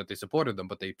factory that they supported them,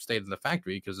 but they stayed in the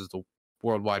factory because it's a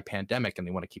worldwide pandemic and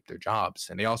they want to keep their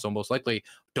jobs, and they also most likely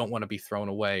don't want to be thrown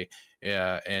away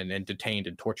and detained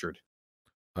and tortured.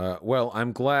 Well,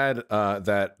 I'm glad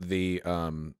that the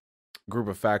group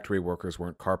of factory workers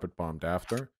weren't carpet bombed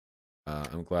after.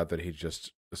 I'm glad that he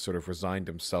just sort of resigned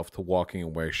himself to walking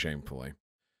away shamefully.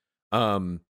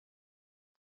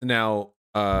 Now,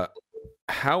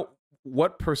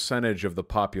 what percentage of the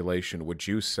population would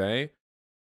you say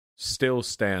still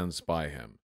stands by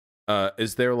him?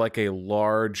 Is there like a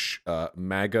large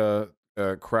MAGA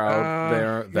crowd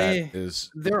there that is?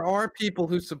 There are people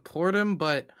who support him,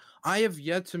 but I have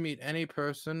yet to meet any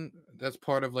person that's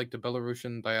part of like the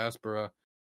Belarusian diaspora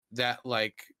that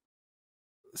like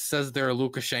says they're a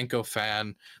Lukashenko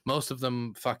fan. Most of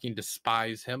them fucking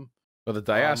despise him. Well, the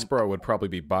diaspora would probably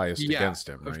be biased Yeah, against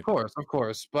him, right? of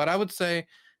course. But I would say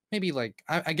maybe like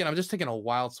again, I'm just taking a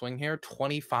wild swing here.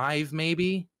 25,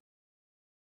 maybe.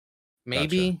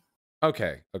 Maybe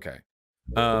Okay.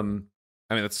 I mean,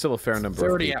 that's still a fair number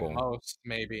of 30 people. at most,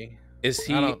 maybe. Is I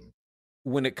he, don't-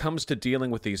 when it comes to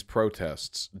dealing with these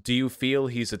protests, do you feel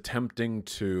he's attempting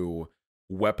to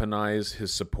weaponize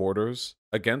his supporters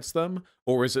against them?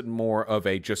 Or is it more of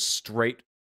a just straight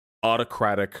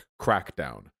autocratic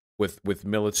crackdown with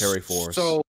military force?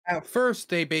 So at first,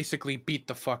 they basically beat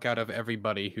the fuck out of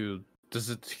everybody who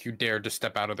dared to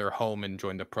step out of their home and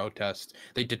join the protest.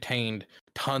 They detained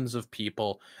tons of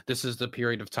people. This is the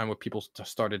period of time where people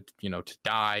started, to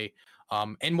die.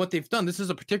 And what they've done, this is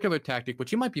a particular tactic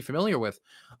which you might be familiar with,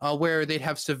 where they'd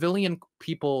have civilian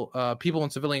people in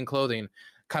civilian clothing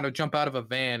kind of jump out of a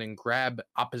van and grab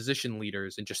opposition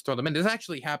leaders and just throw them in. This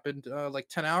actually happened like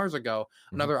 10 hours ago.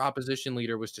 Another opposition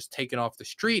leader was just taken off the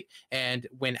street, and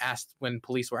when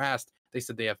police were asked, they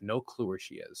said they have no clue where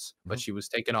she is, but she was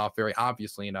taken off very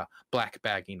obviously in a black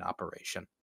bagging operation.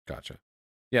 Gotcha.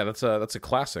 Yeah, that's a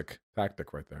classic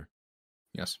tactic right there.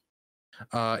 Yes.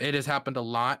 It has happened a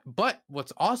lot, but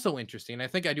what's also interesting, I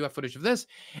think I do have footage of this,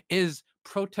 is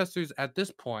protesters at this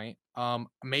point,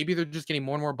 maybe they're just getting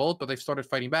more and more bold, but they've started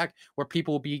fighting back, where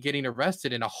people will be getting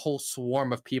arrested and a whole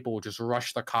swarm of people will just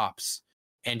rush the cops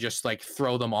and just like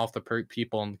throw them off the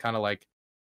people and kind of like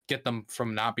get them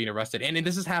from not being arrested. And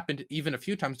this has happened even a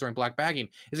few times during black bagging.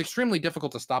 It's extremely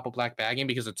difficult to stop a black bagging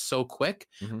because it's so quick,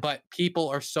 but people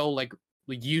are so like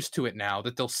used to it now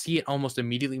that they'll see it almost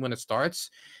immediately when it starts,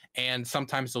 and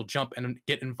sometimes they'll jump and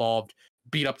get involved,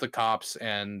 beat up the cops,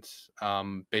 and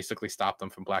basically stop them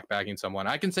from black bagging someone.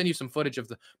 I can send you some footage of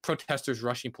the protesters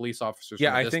rushing police officers.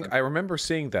 Yeah, I think I remember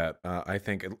seeing that. I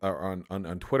think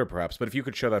on Twitter perhaps. But if you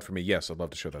could show that for me, yes, I'd love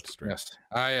to show that to stream. Yes,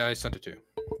 I sent it to you.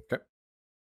 Okay.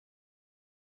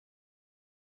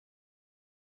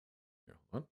 Here,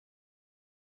 hold on.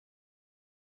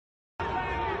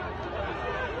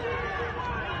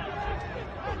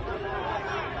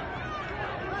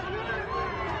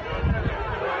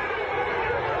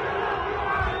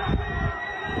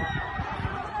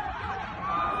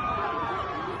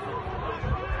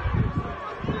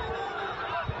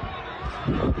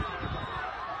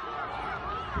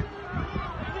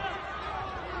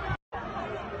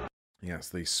 Yes,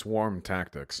 the swarm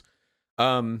tactics.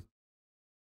 How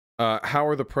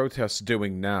are the protests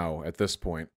doing now at this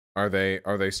point? Are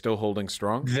they still holding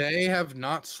strong? They have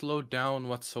not slowed down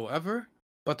whatsoever,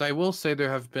 but I will say there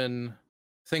have been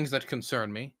things that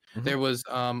concern me. There was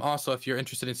also, if you're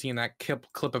interested in seeing that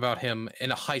clip about him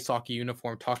in a ice hockey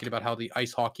uniform talking about how the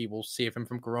ice hockey will save him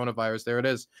from coronavirus, there it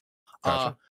is.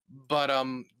 Gotcha. But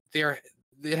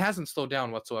it hasn't slowed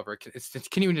down whatsoever. It's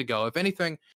continuing to go. If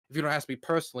anything, if you don't ask me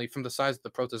personally, from the size of the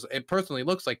protest, it personally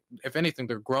looks like, if anything,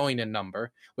 they're growing in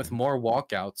number with more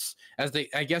walkouts.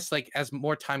 I guess, like, as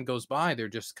more time goes by, they're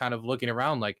just kind of looking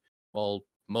around like, well,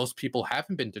 most people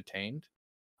haven't been detained.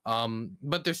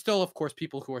 But there's still, of course,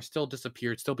 people who are still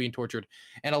disappeared, still being tortured.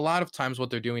 And a lot of times what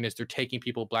they're doing is they're taking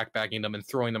people, black bagging them, and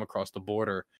throwing them across the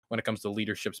border when it comes to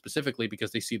leadership specifically,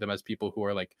 because they see them as people who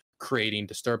are like creating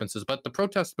disturbances. But the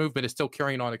protest movement is still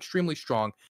carrying on extremely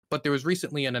strong. But there was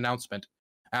recently an announcement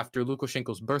after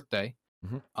Lukashenko's birthday.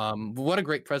 What a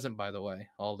great present, by the way,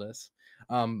 all this.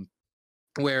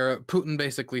 Where Putin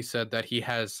basically said that he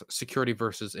has security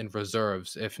forces in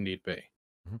reserves if need be.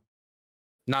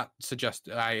 Not suggest.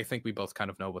 I think we both kind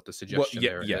of know what the suggestion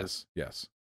there is. Yes,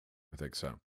 I think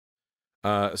so.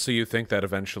 So you think that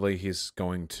eventually he's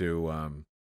going to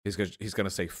he's going to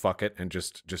say fuck it and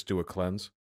just do a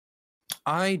cleanse?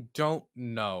 I don't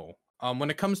know.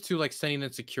 When it comes to like sending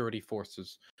in security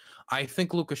forces, I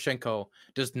think Lukashenko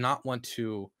does not want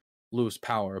to lose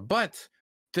power, but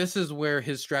this is where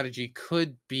his strategy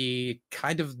could be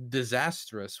kind of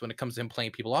disastrous when it comes to him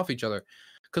playing people off each other,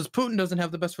 because Putin doesn't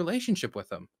have the best relationship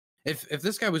with him. If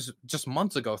this guy was just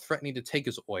months ago threatening to take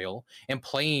his oil and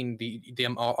playing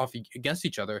them off against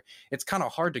each other, it's kind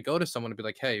of hard to go to someone and be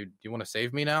like, hey, do you want to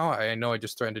save me now? I know I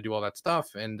just threatened to do all that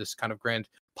stuff and this kind of grand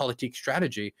politique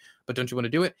strategy, but don't you want to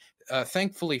do it?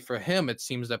 Thankfully for him, it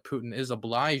seems that Putin is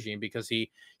obliging, because he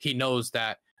knows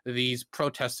that these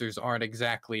protesters aren't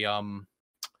exactly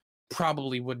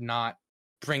probably would not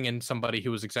bring in somebody who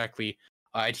was exactly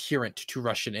adherent to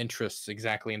Russian interests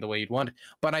exactly in the way you'd want.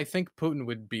 But I think Putin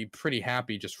would be pretty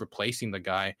happy just replacing the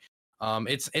guy.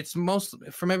 It's most,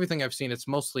 from everything I've seen, it's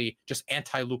mostly just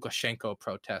anti-Lukashenko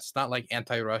protests, not like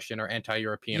anti-Russian or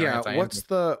anti-European. Yeah, or what's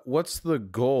the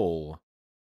goal?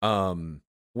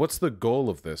 What's the goal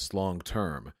of this long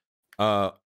term?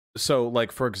 So,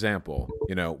 like, for example,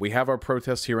 we have our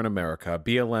protests here in America.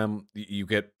 BLM, you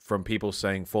get from people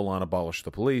saying full on abolish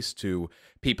the police to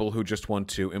people who just want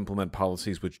to implement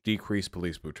policies which decrease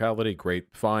police brutality. Great,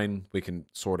 fine. We can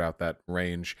sort out that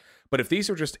range. But if these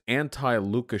are just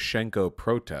anti-Lukashenko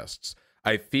protests,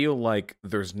 I feel like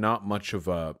there's not much of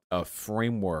a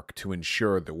framework to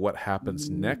ensure that what happens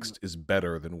next is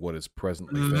better than what is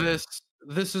presently there.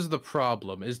 This is the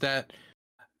problem, is that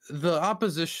the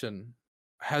opposition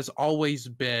has always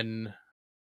been,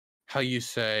 how you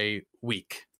say,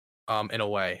 weak, in a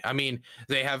way. I mean,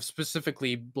 they have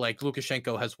specifically, like,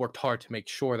 Lukashenko has worked hard to make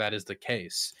sure that is the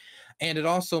case. And it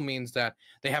also means that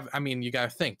they have, I mean, you got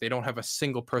to think, they don't have a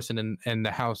single person in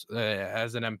the House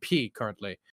as an MP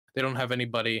currently. They don't have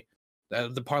anybody.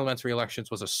 The parliamentary elections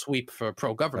was a sweep for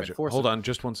pro-government Gotcha. forces. Hold on,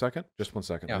 just one second.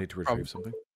 Yeah, I need to retrieve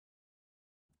something.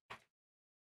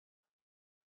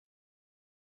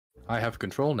 I have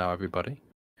control now, everybody.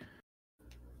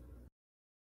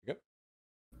 Yep.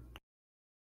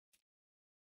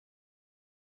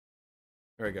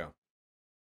 There we go.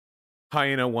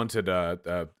 Hyena wanted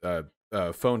a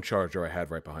phone charger I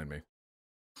had right behind me.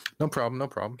 No problem, no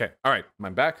problem. Okay, all right,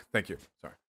 I'm back. Thank you.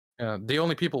 Sorry. The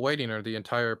only people waiting are the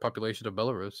entire population of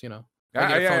Belarus, Yeah.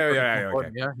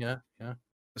 Yeah.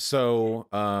 So,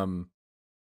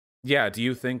 yeah, do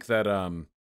you think that,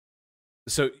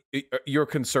 so you're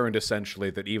concerned essentially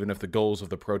that even if the goals of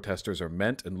the protesters are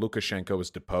met and Lukashenko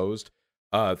is deposed,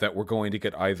 that we're going to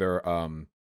get either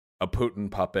a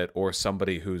Putin puppet or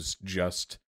somebody who's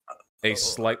just a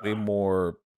slightly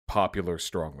more popular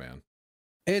strongman?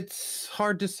 It's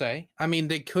hard to say. I mean,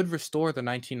 they could restore the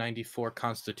 1994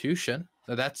 Constitution.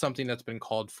 That's something that's been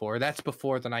called for. That's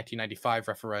before the 1995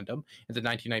 referendum and the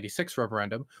 1996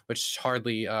 referendum, which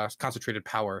hardly concentrated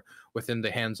power within the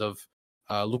hands of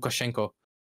Lukashenko.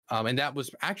 And that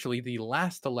was actually the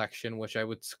last election, which I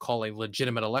would call a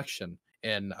legitimate election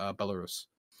in Belarus.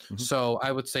 Mm-hmm. So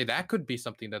I would say that could be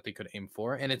something that they could aim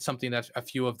for. And it's something that a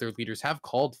few of their leaders have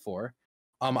called for.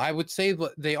 I would say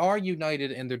they are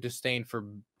united in their disdain for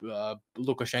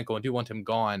Lukashenko and do want him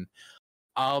gone.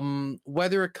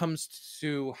 Whether it comes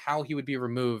to how he would be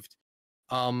removed,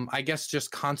 I guess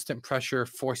just constant pressure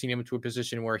forcing him into a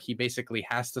position where he basically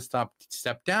has to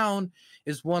step down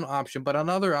is one option. But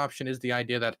another option is the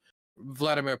idea that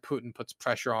Vladimir Putin puts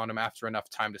pressure on him after enough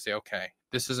time to say, okay,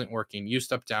 this isn't working. You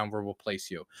step down, we'll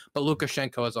replace you. But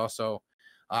Lukashenko is also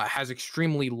has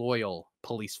extremely loyal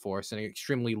police force and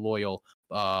extremely loyal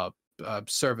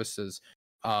services.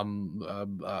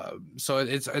 So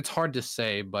it's hard to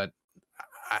say, but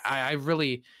I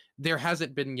really, there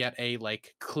hasn't been yet a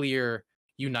like clear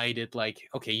united, like,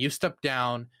 okay, you step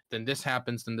down, then this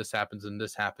happens, then this happens, and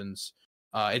this happens.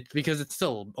 Because it's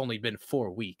still only been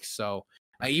 4 weeks. So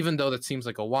even though that seems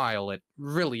like a while, it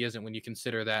really isn't when you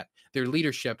consider that their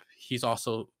leadership, he's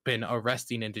also been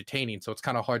arresting and detaining. So it's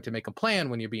kind of hard to make a plan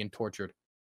when you're being tortured.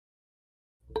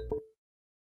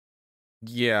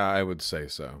 Yeah, I would say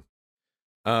so.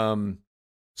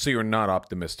 So you're not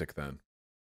optimistic then?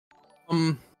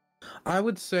 I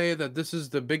would say that this is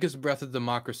the biggest breath of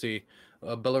democracy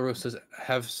Belarus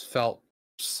has felt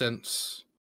since,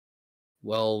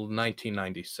 well,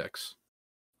 1996,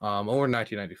 or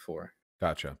 1994.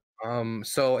 Gotcha.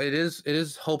 So it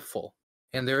is hopeful,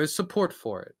 and there is support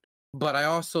for it. But I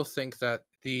also think that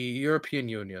the European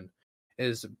Union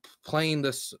is playing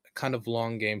this kind of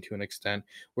long game to an extent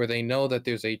where they know that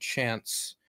there's a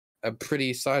chance, a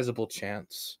pretty sizable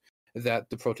chance, that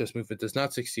the protest movement does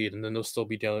not succeed, and then they'll still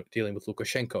be dealing with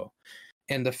Lukashenko.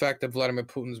 And the fact that Vladimir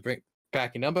Putin's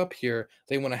backing up here,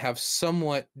 they want to have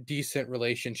somewhat decent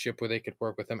relationship where they could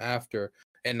work with him after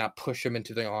and not push him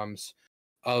into the arms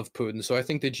of Putin. So I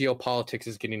think the geopolitics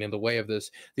is getting in the way of this.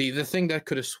 The thing that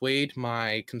could assuage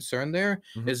my concern there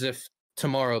is if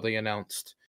tomorrow they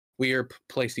announced we are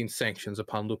placing sanctions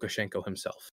upon Lukashenko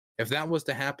himself. If that was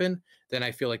to happen, then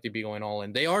I feel like they'd be going all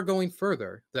in. They are going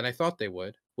further than I thought they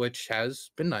would, which has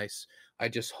been nice. I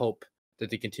just hope that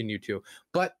they continue to.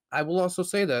 But I will also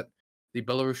say that the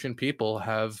Belarusian people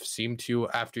have seemed to,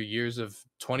 after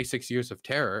 26 years of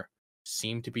terror,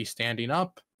 seem to be standing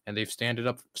up, and they've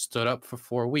stood up for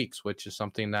 4 weeks, which is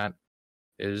something that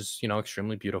is,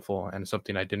 extremely beautiful and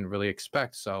something I didn't really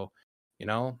expect. So,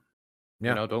 don't.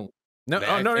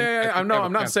 I'm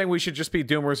not saying we should just be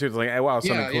doomers who's like, hey, wow,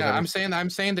 something cool. I'm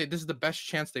saying that this is the best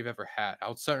chance they've ever had.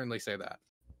 I'll certainly say that.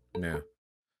 Yeah.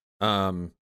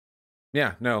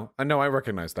 Yeah, no, I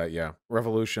recognize that. Yeah,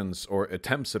 revolutions or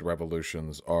attempts at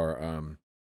revolutions are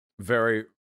very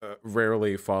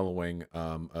rarely following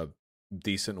a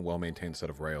decent and well-maintained set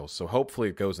of rails. So hopefully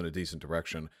it goes in a decent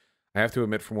direction. I have to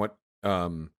admit, from what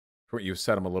you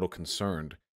said, I'm a little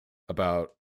concerned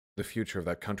about the future of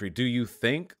that country. Do you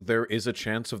think there is a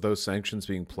chance of those sanctions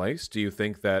being placed? Do you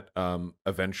think that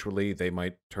eventually they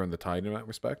might turn the tide in that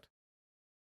respect?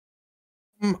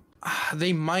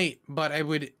 They might, but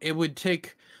it would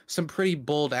take some pretty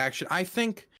bold action. I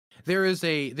think there's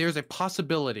a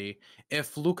possibility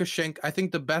if Lukashenko. I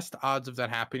think the best odds of that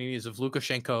happening is if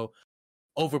Lukashenko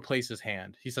overplays his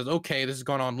hand. He says, "Okay, this has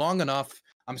gone on long enough.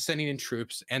 I'm sending in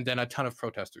troops," and then a ton of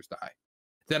protesters die.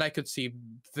 Then I could see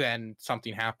then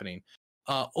something happening.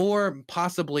 Or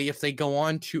possibly if they go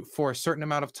on for a certain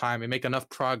amount of time and make enough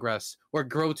progress or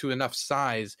grow to enough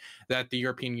size that the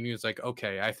European Union is like,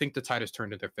 okay, I think the tide has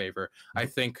turned in their favor. I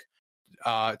think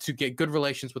to get good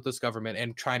relations with this government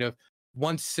and try to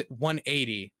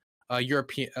 180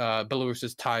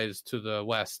 Belarus's ties to the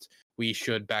West, we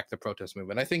should back the protest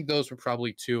movement. I think those were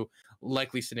probably two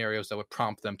likely scenarios that would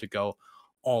prompt them to go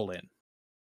all in.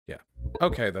 Yeah.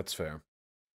 Okay, that's fair.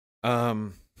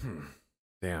 Damn.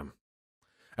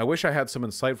 I wish I had some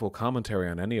insightful commentary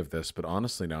on any of this, but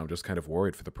honestly now I'm just kind of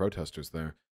worried for the protesters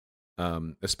there.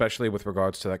 Especially with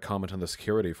regards to that comment on the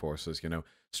security forces,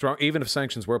 strong, even if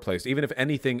sanctions were placed, even if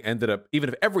everything ended up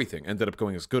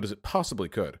going as good as it possibly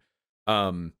could,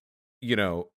 strongmen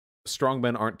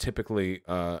aren't typically,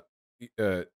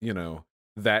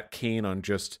 that keen on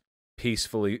just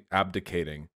peacefully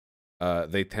abdicating.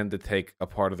 They tend to take a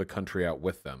part of the country out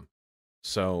with them.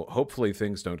 So hopefully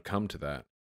things don't come to that.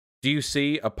 Do you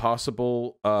see a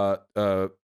possible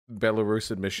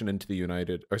Belarus admission into the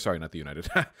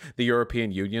the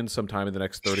European Union sometime in the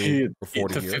next 30 or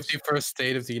 40 the years? 51st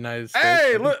state of the United States.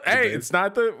 Hey, look, it's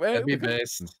not the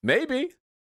maybe.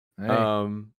 Hey.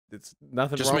 It's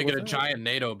nothing. Just wrong make it with a that. giant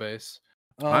NATO base.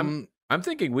 I'm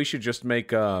thinking we should just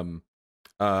make England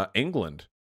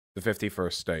the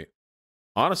 51st state.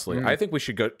 Honestly, I think we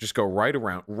should go right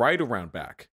around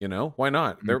back. Why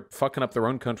not? They're fucking up their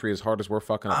own country as hard as we're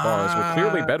fucking up ours. We're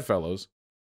clearly bedfellows.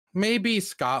 Maybe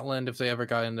Scotland if they ever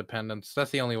got independence.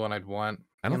 That's the only one I'd want.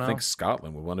 I don't think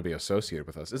Scotland would want to be associated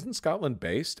with us. Isn't Scotland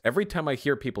based? Every time I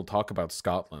hear people talk about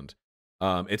Scotland,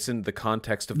 it's in the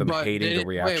context of them hating the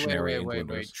reactionary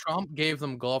Englanders. Wait. Trump gave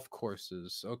them golf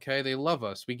courses. Okay, they love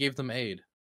us. We gave them aid.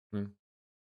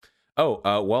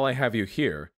 Oh, while I have you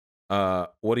here.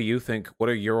 What do you think? What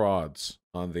are your odds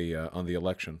on the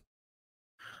election?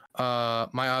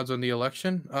 My odds on the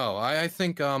election? Oh, I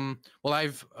think I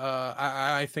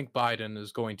think Biden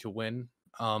is going to win.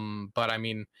 But I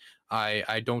mean,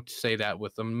 I don't say that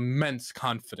with immense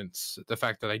confidence. The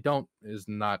fact that I don't is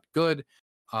not good.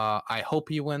 I hope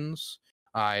he wins.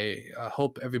 I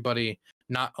hope everybody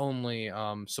not only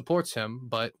supports him,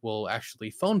 but will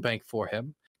actually phone bank for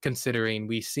him, considering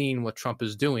we've seen what Trump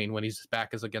is doing when his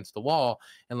back is against the wall.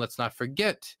 And let's not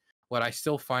forget what I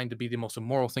still find to be the most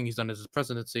immoral thing he's done as his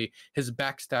presidency, his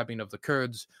backstabbing of the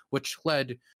Kurds, which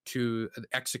led to the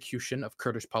execution of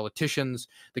Kurdish politicians,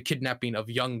 the kidnapping of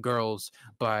young girls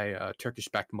by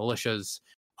Turkish-backed militias,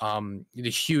 the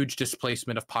huge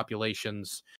displacement of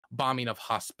populations, bombing of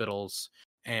hospitals,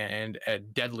 and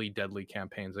deadly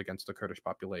campaigns against the Kurdish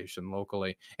population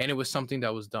locally. And it was something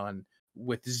that was done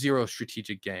with zero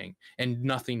strategic gain and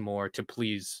nothing more to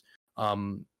please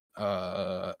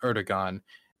Erdogan.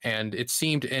 And it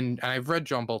seemed, and I've read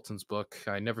John Bolton's book.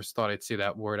 I never thought I'd say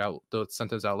that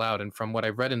sentence out loud. And from what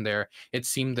I've read in there, it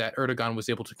seemed that Erdogan was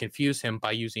able to confuse him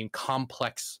by using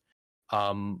complex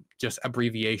just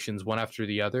abbreviations one after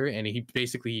the other. And he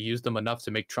basically used them enough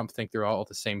to make Trump think they're all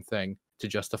the same thing to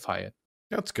justify it.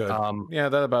 That's good. Yeah,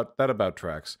 that about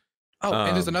tracks. Oh,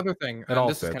 and there's another thing. It all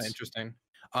this fits. is kind of interesting.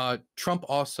 Trump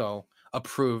also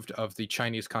approved of the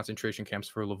Chinese concentration camps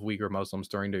full of Uyghur Muslims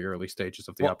during the early stages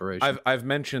of the operation. I've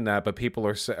mentioned that, but people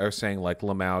are saying like,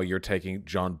 Lamau, you're taking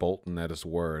John Bolton at his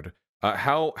word.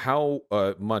 How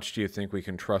much do you think we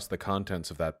can trust the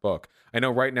contents of that book? I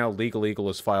know right now Legal Eagle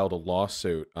has filed a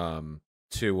lawsuit to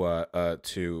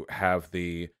have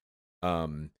the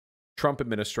Trump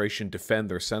administration defend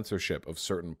their censorship of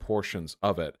certain portions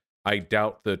of it. I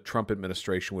doubt the Trump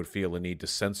administration would feel a need to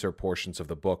censor portions of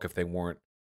the book if they weren't,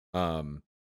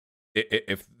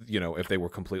 if they were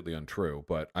completely untrue.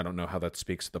 But I don't know how that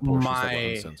speaks to the portions that were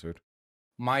uncensored.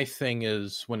 My thing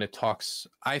is when it talks,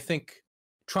 I think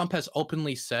Trump has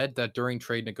openly said that during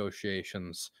trade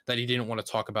negotiations that he didn't want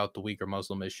to talk about the Uyghur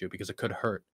Muslim issue because it could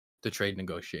hurt the trade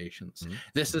negotiations. Mm-hmm.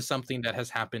 This is something that has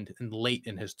happened late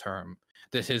in his term.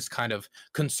 This is kind of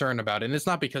concern about it. And it's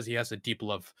not because he has a deep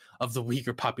love of the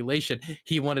Uyghur population.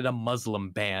 He wanted a Muslim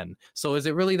ban. So is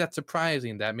it really that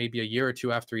surprising that maybe a year or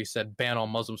two after he said ban all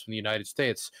Muslims from the United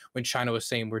States, when China was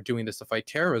saying we're doing this to fight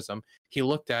terrorism, he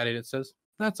looked at it and says,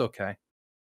 that's okay.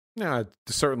 Yeah, it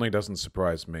certainly doesn't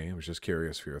surprise me. I was just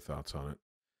curious for your thoughts on it.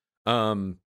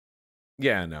 Um,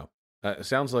 yeah, no.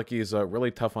 Sounds like he's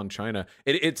really tough on China.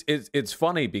 It's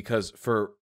funny because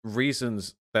for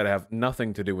reasons that have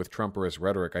nothing to do with Trump or his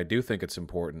rhetoric, I do think it's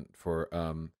important for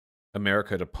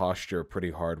America to posture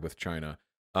pretty hard with China.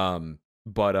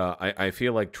 But I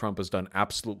feel like Trump has done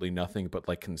absolutely nothing but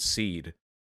like concede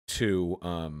to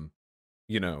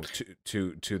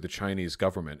to the Chinese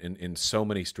government in so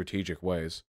many strategic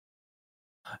ways.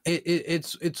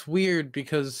 It's weird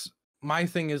because my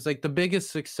thing is like the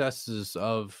biggest successes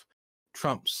of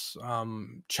Trump's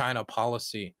China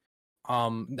policy.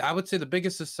 I would say the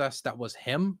biggest success that was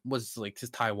him was like his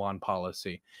Taiwan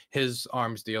policy, his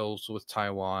arms deals with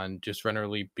Taiwan, just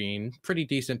generally being pretty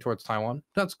decent towards Taiwan.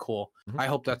 That's cool. Mhm. I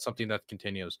hope that's something that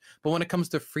continues. But when it comes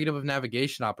to freedom of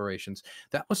navigation operations,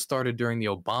 that was started during the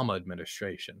Obama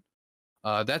administration.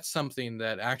 That's something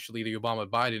that actually the Obama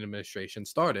Biden administration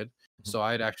started. So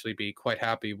I'd actually be quite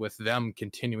happy with them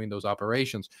continuing those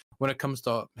operations. When it comes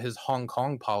to his Hong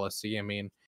Kong policy, I mean,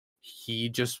 he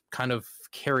just kind of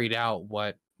carried out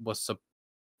what was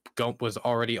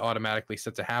already automatically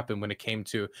set to happen when it came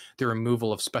to the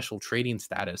removal of special trading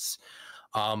status.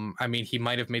 I mean, he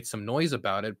might have made some noise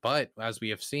about it, but as we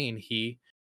have seen, he,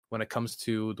 when it comes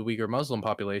to the Uyghur Muslim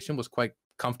population, was quite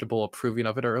comfortable approving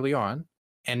of it early on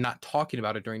and not talking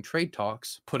about it during trade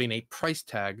talks, putting a price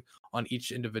tag on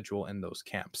each individual in those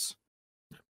camps.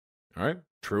 All right,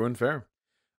 true and fair.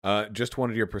 Just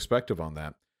wanted your perspective on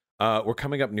that. We're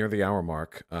coming up near the hour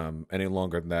mark. Any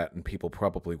longer than that, and people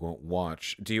probably won't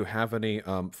watch. Do you have any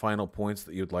final points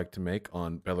that you'd like to make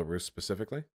on Belarus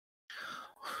specifically?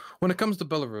 When it comes to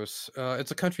Belarus,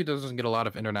 it's a country that doesn't get a lot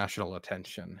of international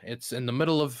attention. It's in the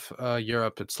middle of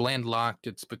Europe. It's landlocked.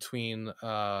 It's between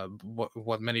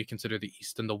what many consider the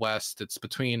East and the West. It's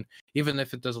between, even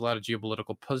if it does a lot of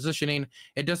geopolitical positioning,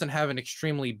 it doesn't have an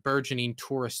extremely burgeoning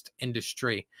tourist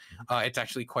industry. It's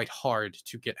actually quite hard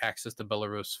to get access to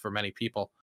Belarus for many people.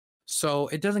 So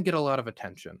it doesn't get a lot of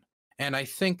attention. And I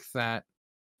think that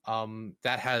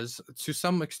that has, to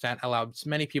some extent, allowed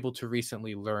many people to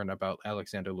recently learn about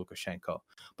Alexander Lukashenko.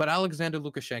 But Alexander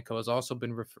Lukashenko has also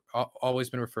been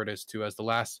always been referred to as the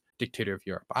last dictator of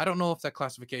Europe. I don't know if that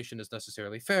classification is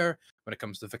necessarily fair when it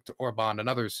comes to Viktor Orban and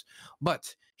others,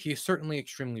 but he is certainly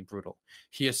extremely brutal.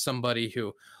 He is somebody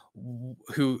who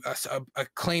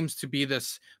claims to be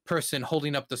this person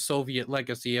holding up the Soviet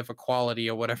legacy of equality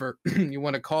or whatever you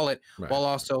want to call it, Right. while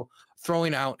also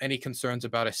throwing out any concerns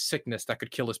about a sickness that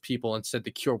could kill his people and said the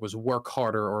cure was work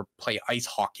harder or play ice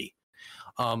hockey,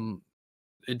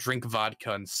 drink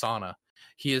vodka and sauna.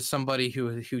 He is somebody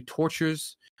who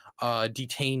tortures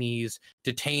detainees,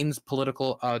 detains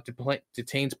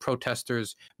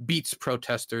protesters, beats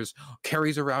protesters,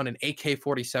 carries around an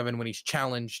AK-47 when he's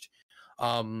challenged,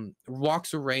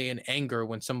 walks away in anger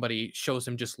when somebody shows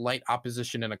him just light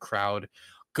opposition in a crowd,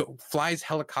 flies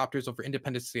helicopters over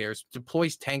Independence Square,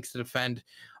 deploys tanks to defend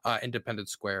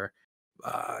Independence Square.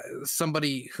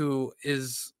 Somebody who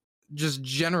is just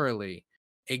generally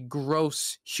a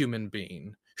gross human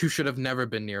being who should have never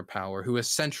been near power, who has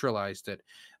centralized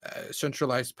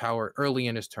power early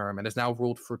in his term and has now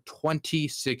ruled for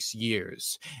 26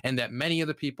 years, and that many of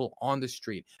the people on the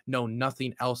street know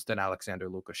nothing else than Alexander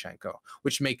Lukashenko,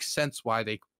 which makes sense why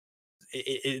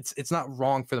it's not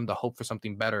wrong for them to hope for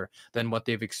something better than what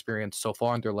they've experienced so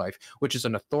far in their life, which is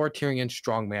an authoritarian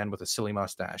strongman with a silly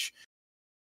mustache.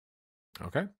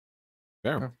 Okay.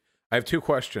 Fair. Yeah. I have two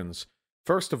questions.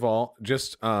 First of all,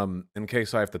 just in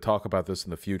case I have to talk about this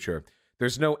in the future,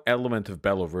 there's no element of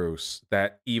Belarus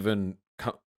that even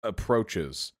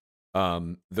approaches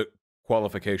the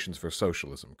qualifications for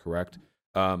socialism, correct?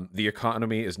 The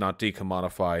economy is not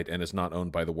decommodified and is not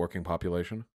owned by the working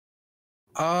population?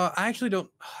 I actually don't.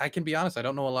 I can be honest. I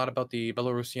don't know a lot about the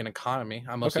Belarusian economy.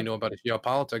 I mostly Okay. know about its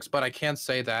geopolitics, but I can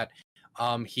say that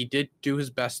he did do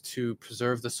his best to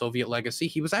preserve the Soviet legacy.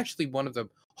 He was actually one of the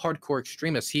hardcore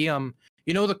extremists. He,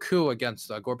 the coup against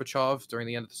Gorbachev during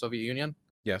the end of the Soviet Union.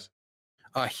 Yes.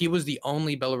 He was the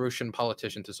only Belarusian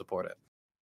politician to support it.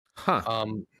 Huh.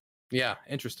 Yeah,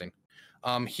 interesting.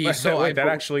 That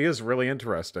actually is really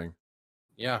interesting.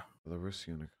 Yeah.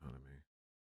 Belarusian economy.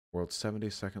 World's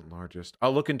 72nd largest.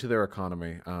 I'll look into their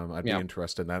economy. I'd be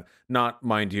interested in that. Not,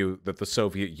 mind you, that the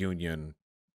Soviet Union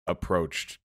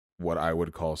approached what I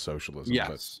would call socialism.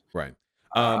 Yes. But, right.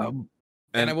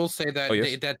 And I will say that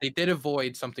yes? they did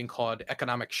avoid something called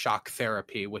economic shock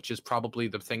therapy, which is probably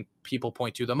the thing people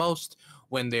point to the most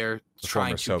when they're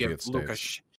trying to give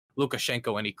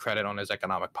Lukashenko any credit on his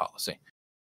economic policy.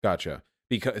 Gotcha.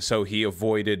 because so he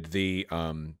avoided the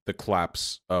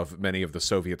collapse of many of the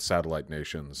Soviet satellite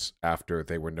nations after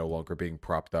they were no longer being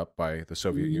propped up by the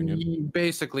Soviet Union.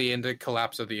 Basically, in the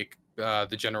collapse of the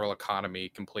general economy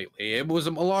completely. It was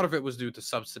a lot of it was due to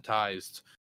subsidized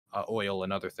oil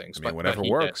and other things. I mean, but whatever he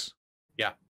did. works.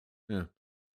 Yeah. Yeah.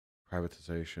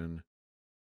 Privatization.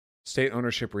 State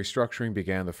ownership restructuring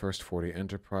began the first 40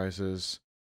 enterprises.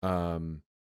 Let's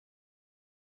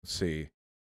see.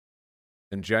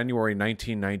 In January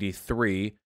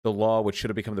 1993, the law, which should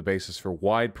have become the basis for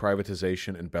wide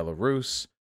privatization in Belarus,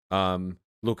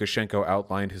 Lukashenko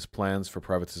outlined his plans for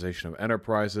privatization of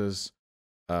enterprises.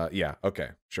 Yeah, okay,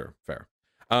 sure, fair.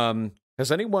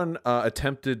 Has anyone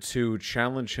attempted to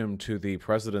challenge him to the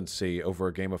presidency over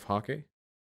a game of hockey?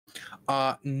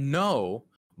 No,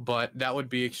 but that would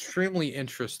be extremely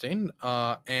interesting.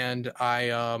 And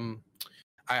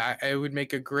I would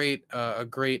make a great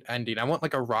ending. I want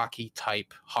like a Rocky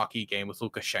type hockey game with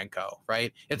Lukashenko,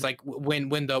 right? It's like when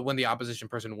the opposition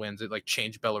person wins, it like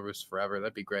changed Belarus forever.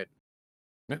 That'd be great.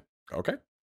 Yeah. Okay.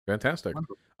 Fantastic.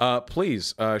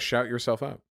 Please shout yourself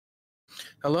out.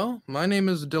 Hello, my name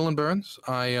is Dylan Burns.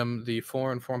 I am the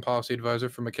foreign policy advisor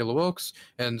for Michaela Wilkes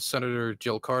and Senator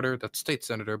Jill Carter. That's state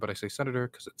senator, but I say senator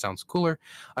because it sounds cooler.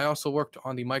 I also worked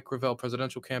on the Mike Gravel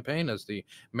presidential campaign as the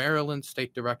Maryland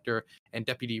state director and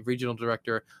deputy regional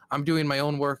director. I'm doing my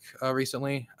own work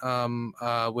recently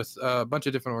with a bunch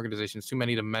of different organizations, too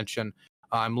many to mention.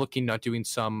 I'm looking at doing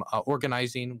some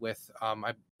organizing with,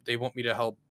 they want me to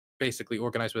help basically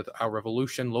organize with our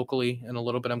revolution locally in a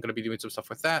little bit. I'm going to be doing some stuff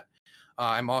with that.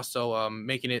 I'm also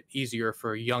making it easier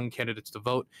for young candidates to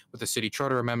vote with the city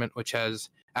charter amendment, which has,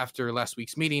 after last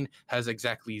week's meeting, has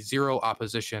exactly 0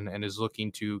 opposition and is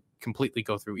looking to completely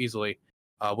go through easily,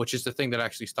 which is the thing that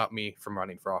actually stopped me from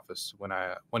running for office 1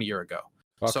 year ago.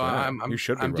 So you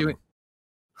should be running.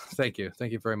 Thank you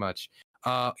very much.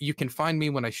 You can find me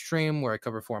when I stream, where I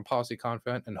cover foreign policy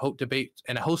content and host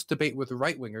debate with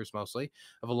right wingers, mostly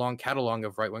of a long catalog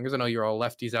of right wingers. I know you're all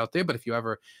lefties out there, but if you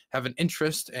ever have an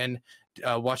interest in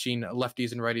watching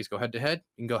lefties and righties go head to head,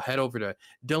 you can go head over to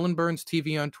Dylan Burns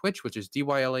TV on Twitch, which is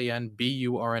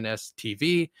DYLANBURNS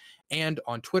TV, and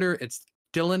on Twitter it's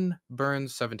Dylan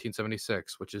Burns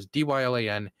 1776, which is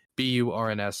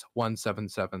DYLANBURNS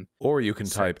 177. Or you can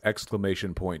type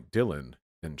 !Dylan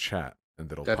in chat. And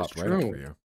that'll pop right up for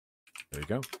you. There you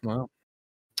go. Wow.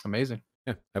 Amazing.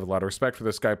 Yeah, I have a lot of respect for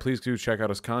this guy. Please do check out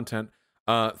his content.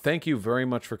 Thank you very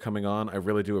much for coming on. I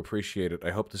really do appreciate it. I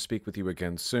hope to speak with you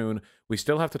again soon. We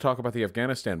still have to talk about the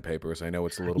Afghanistan papers. I know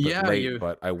it's a little bit late,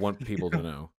 but I want people to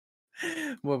know.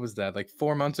 What was that? Like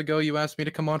 4 months ago you asked me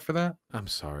to come on for that? I'm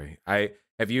sorry.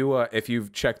 If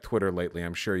you've checked Twitter lately,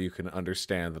 I'm sure you can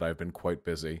understand that I've been quite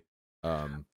busy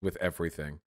with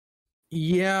everything.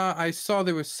 Yeah, I saw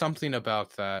there was something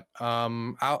about that.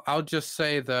 I'll just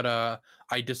say that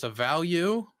I disavow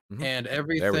you and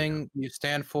everything you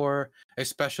stand for,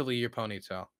 especially your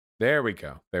ponytail. There we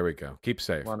go. Keep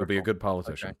safe. Wonderful. You'll be a good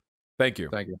politician. Okay. Thank you.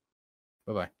 Thank you.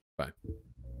 Bye-bye. Bye.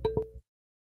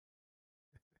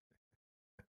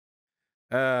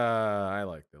 I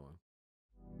like Dylan.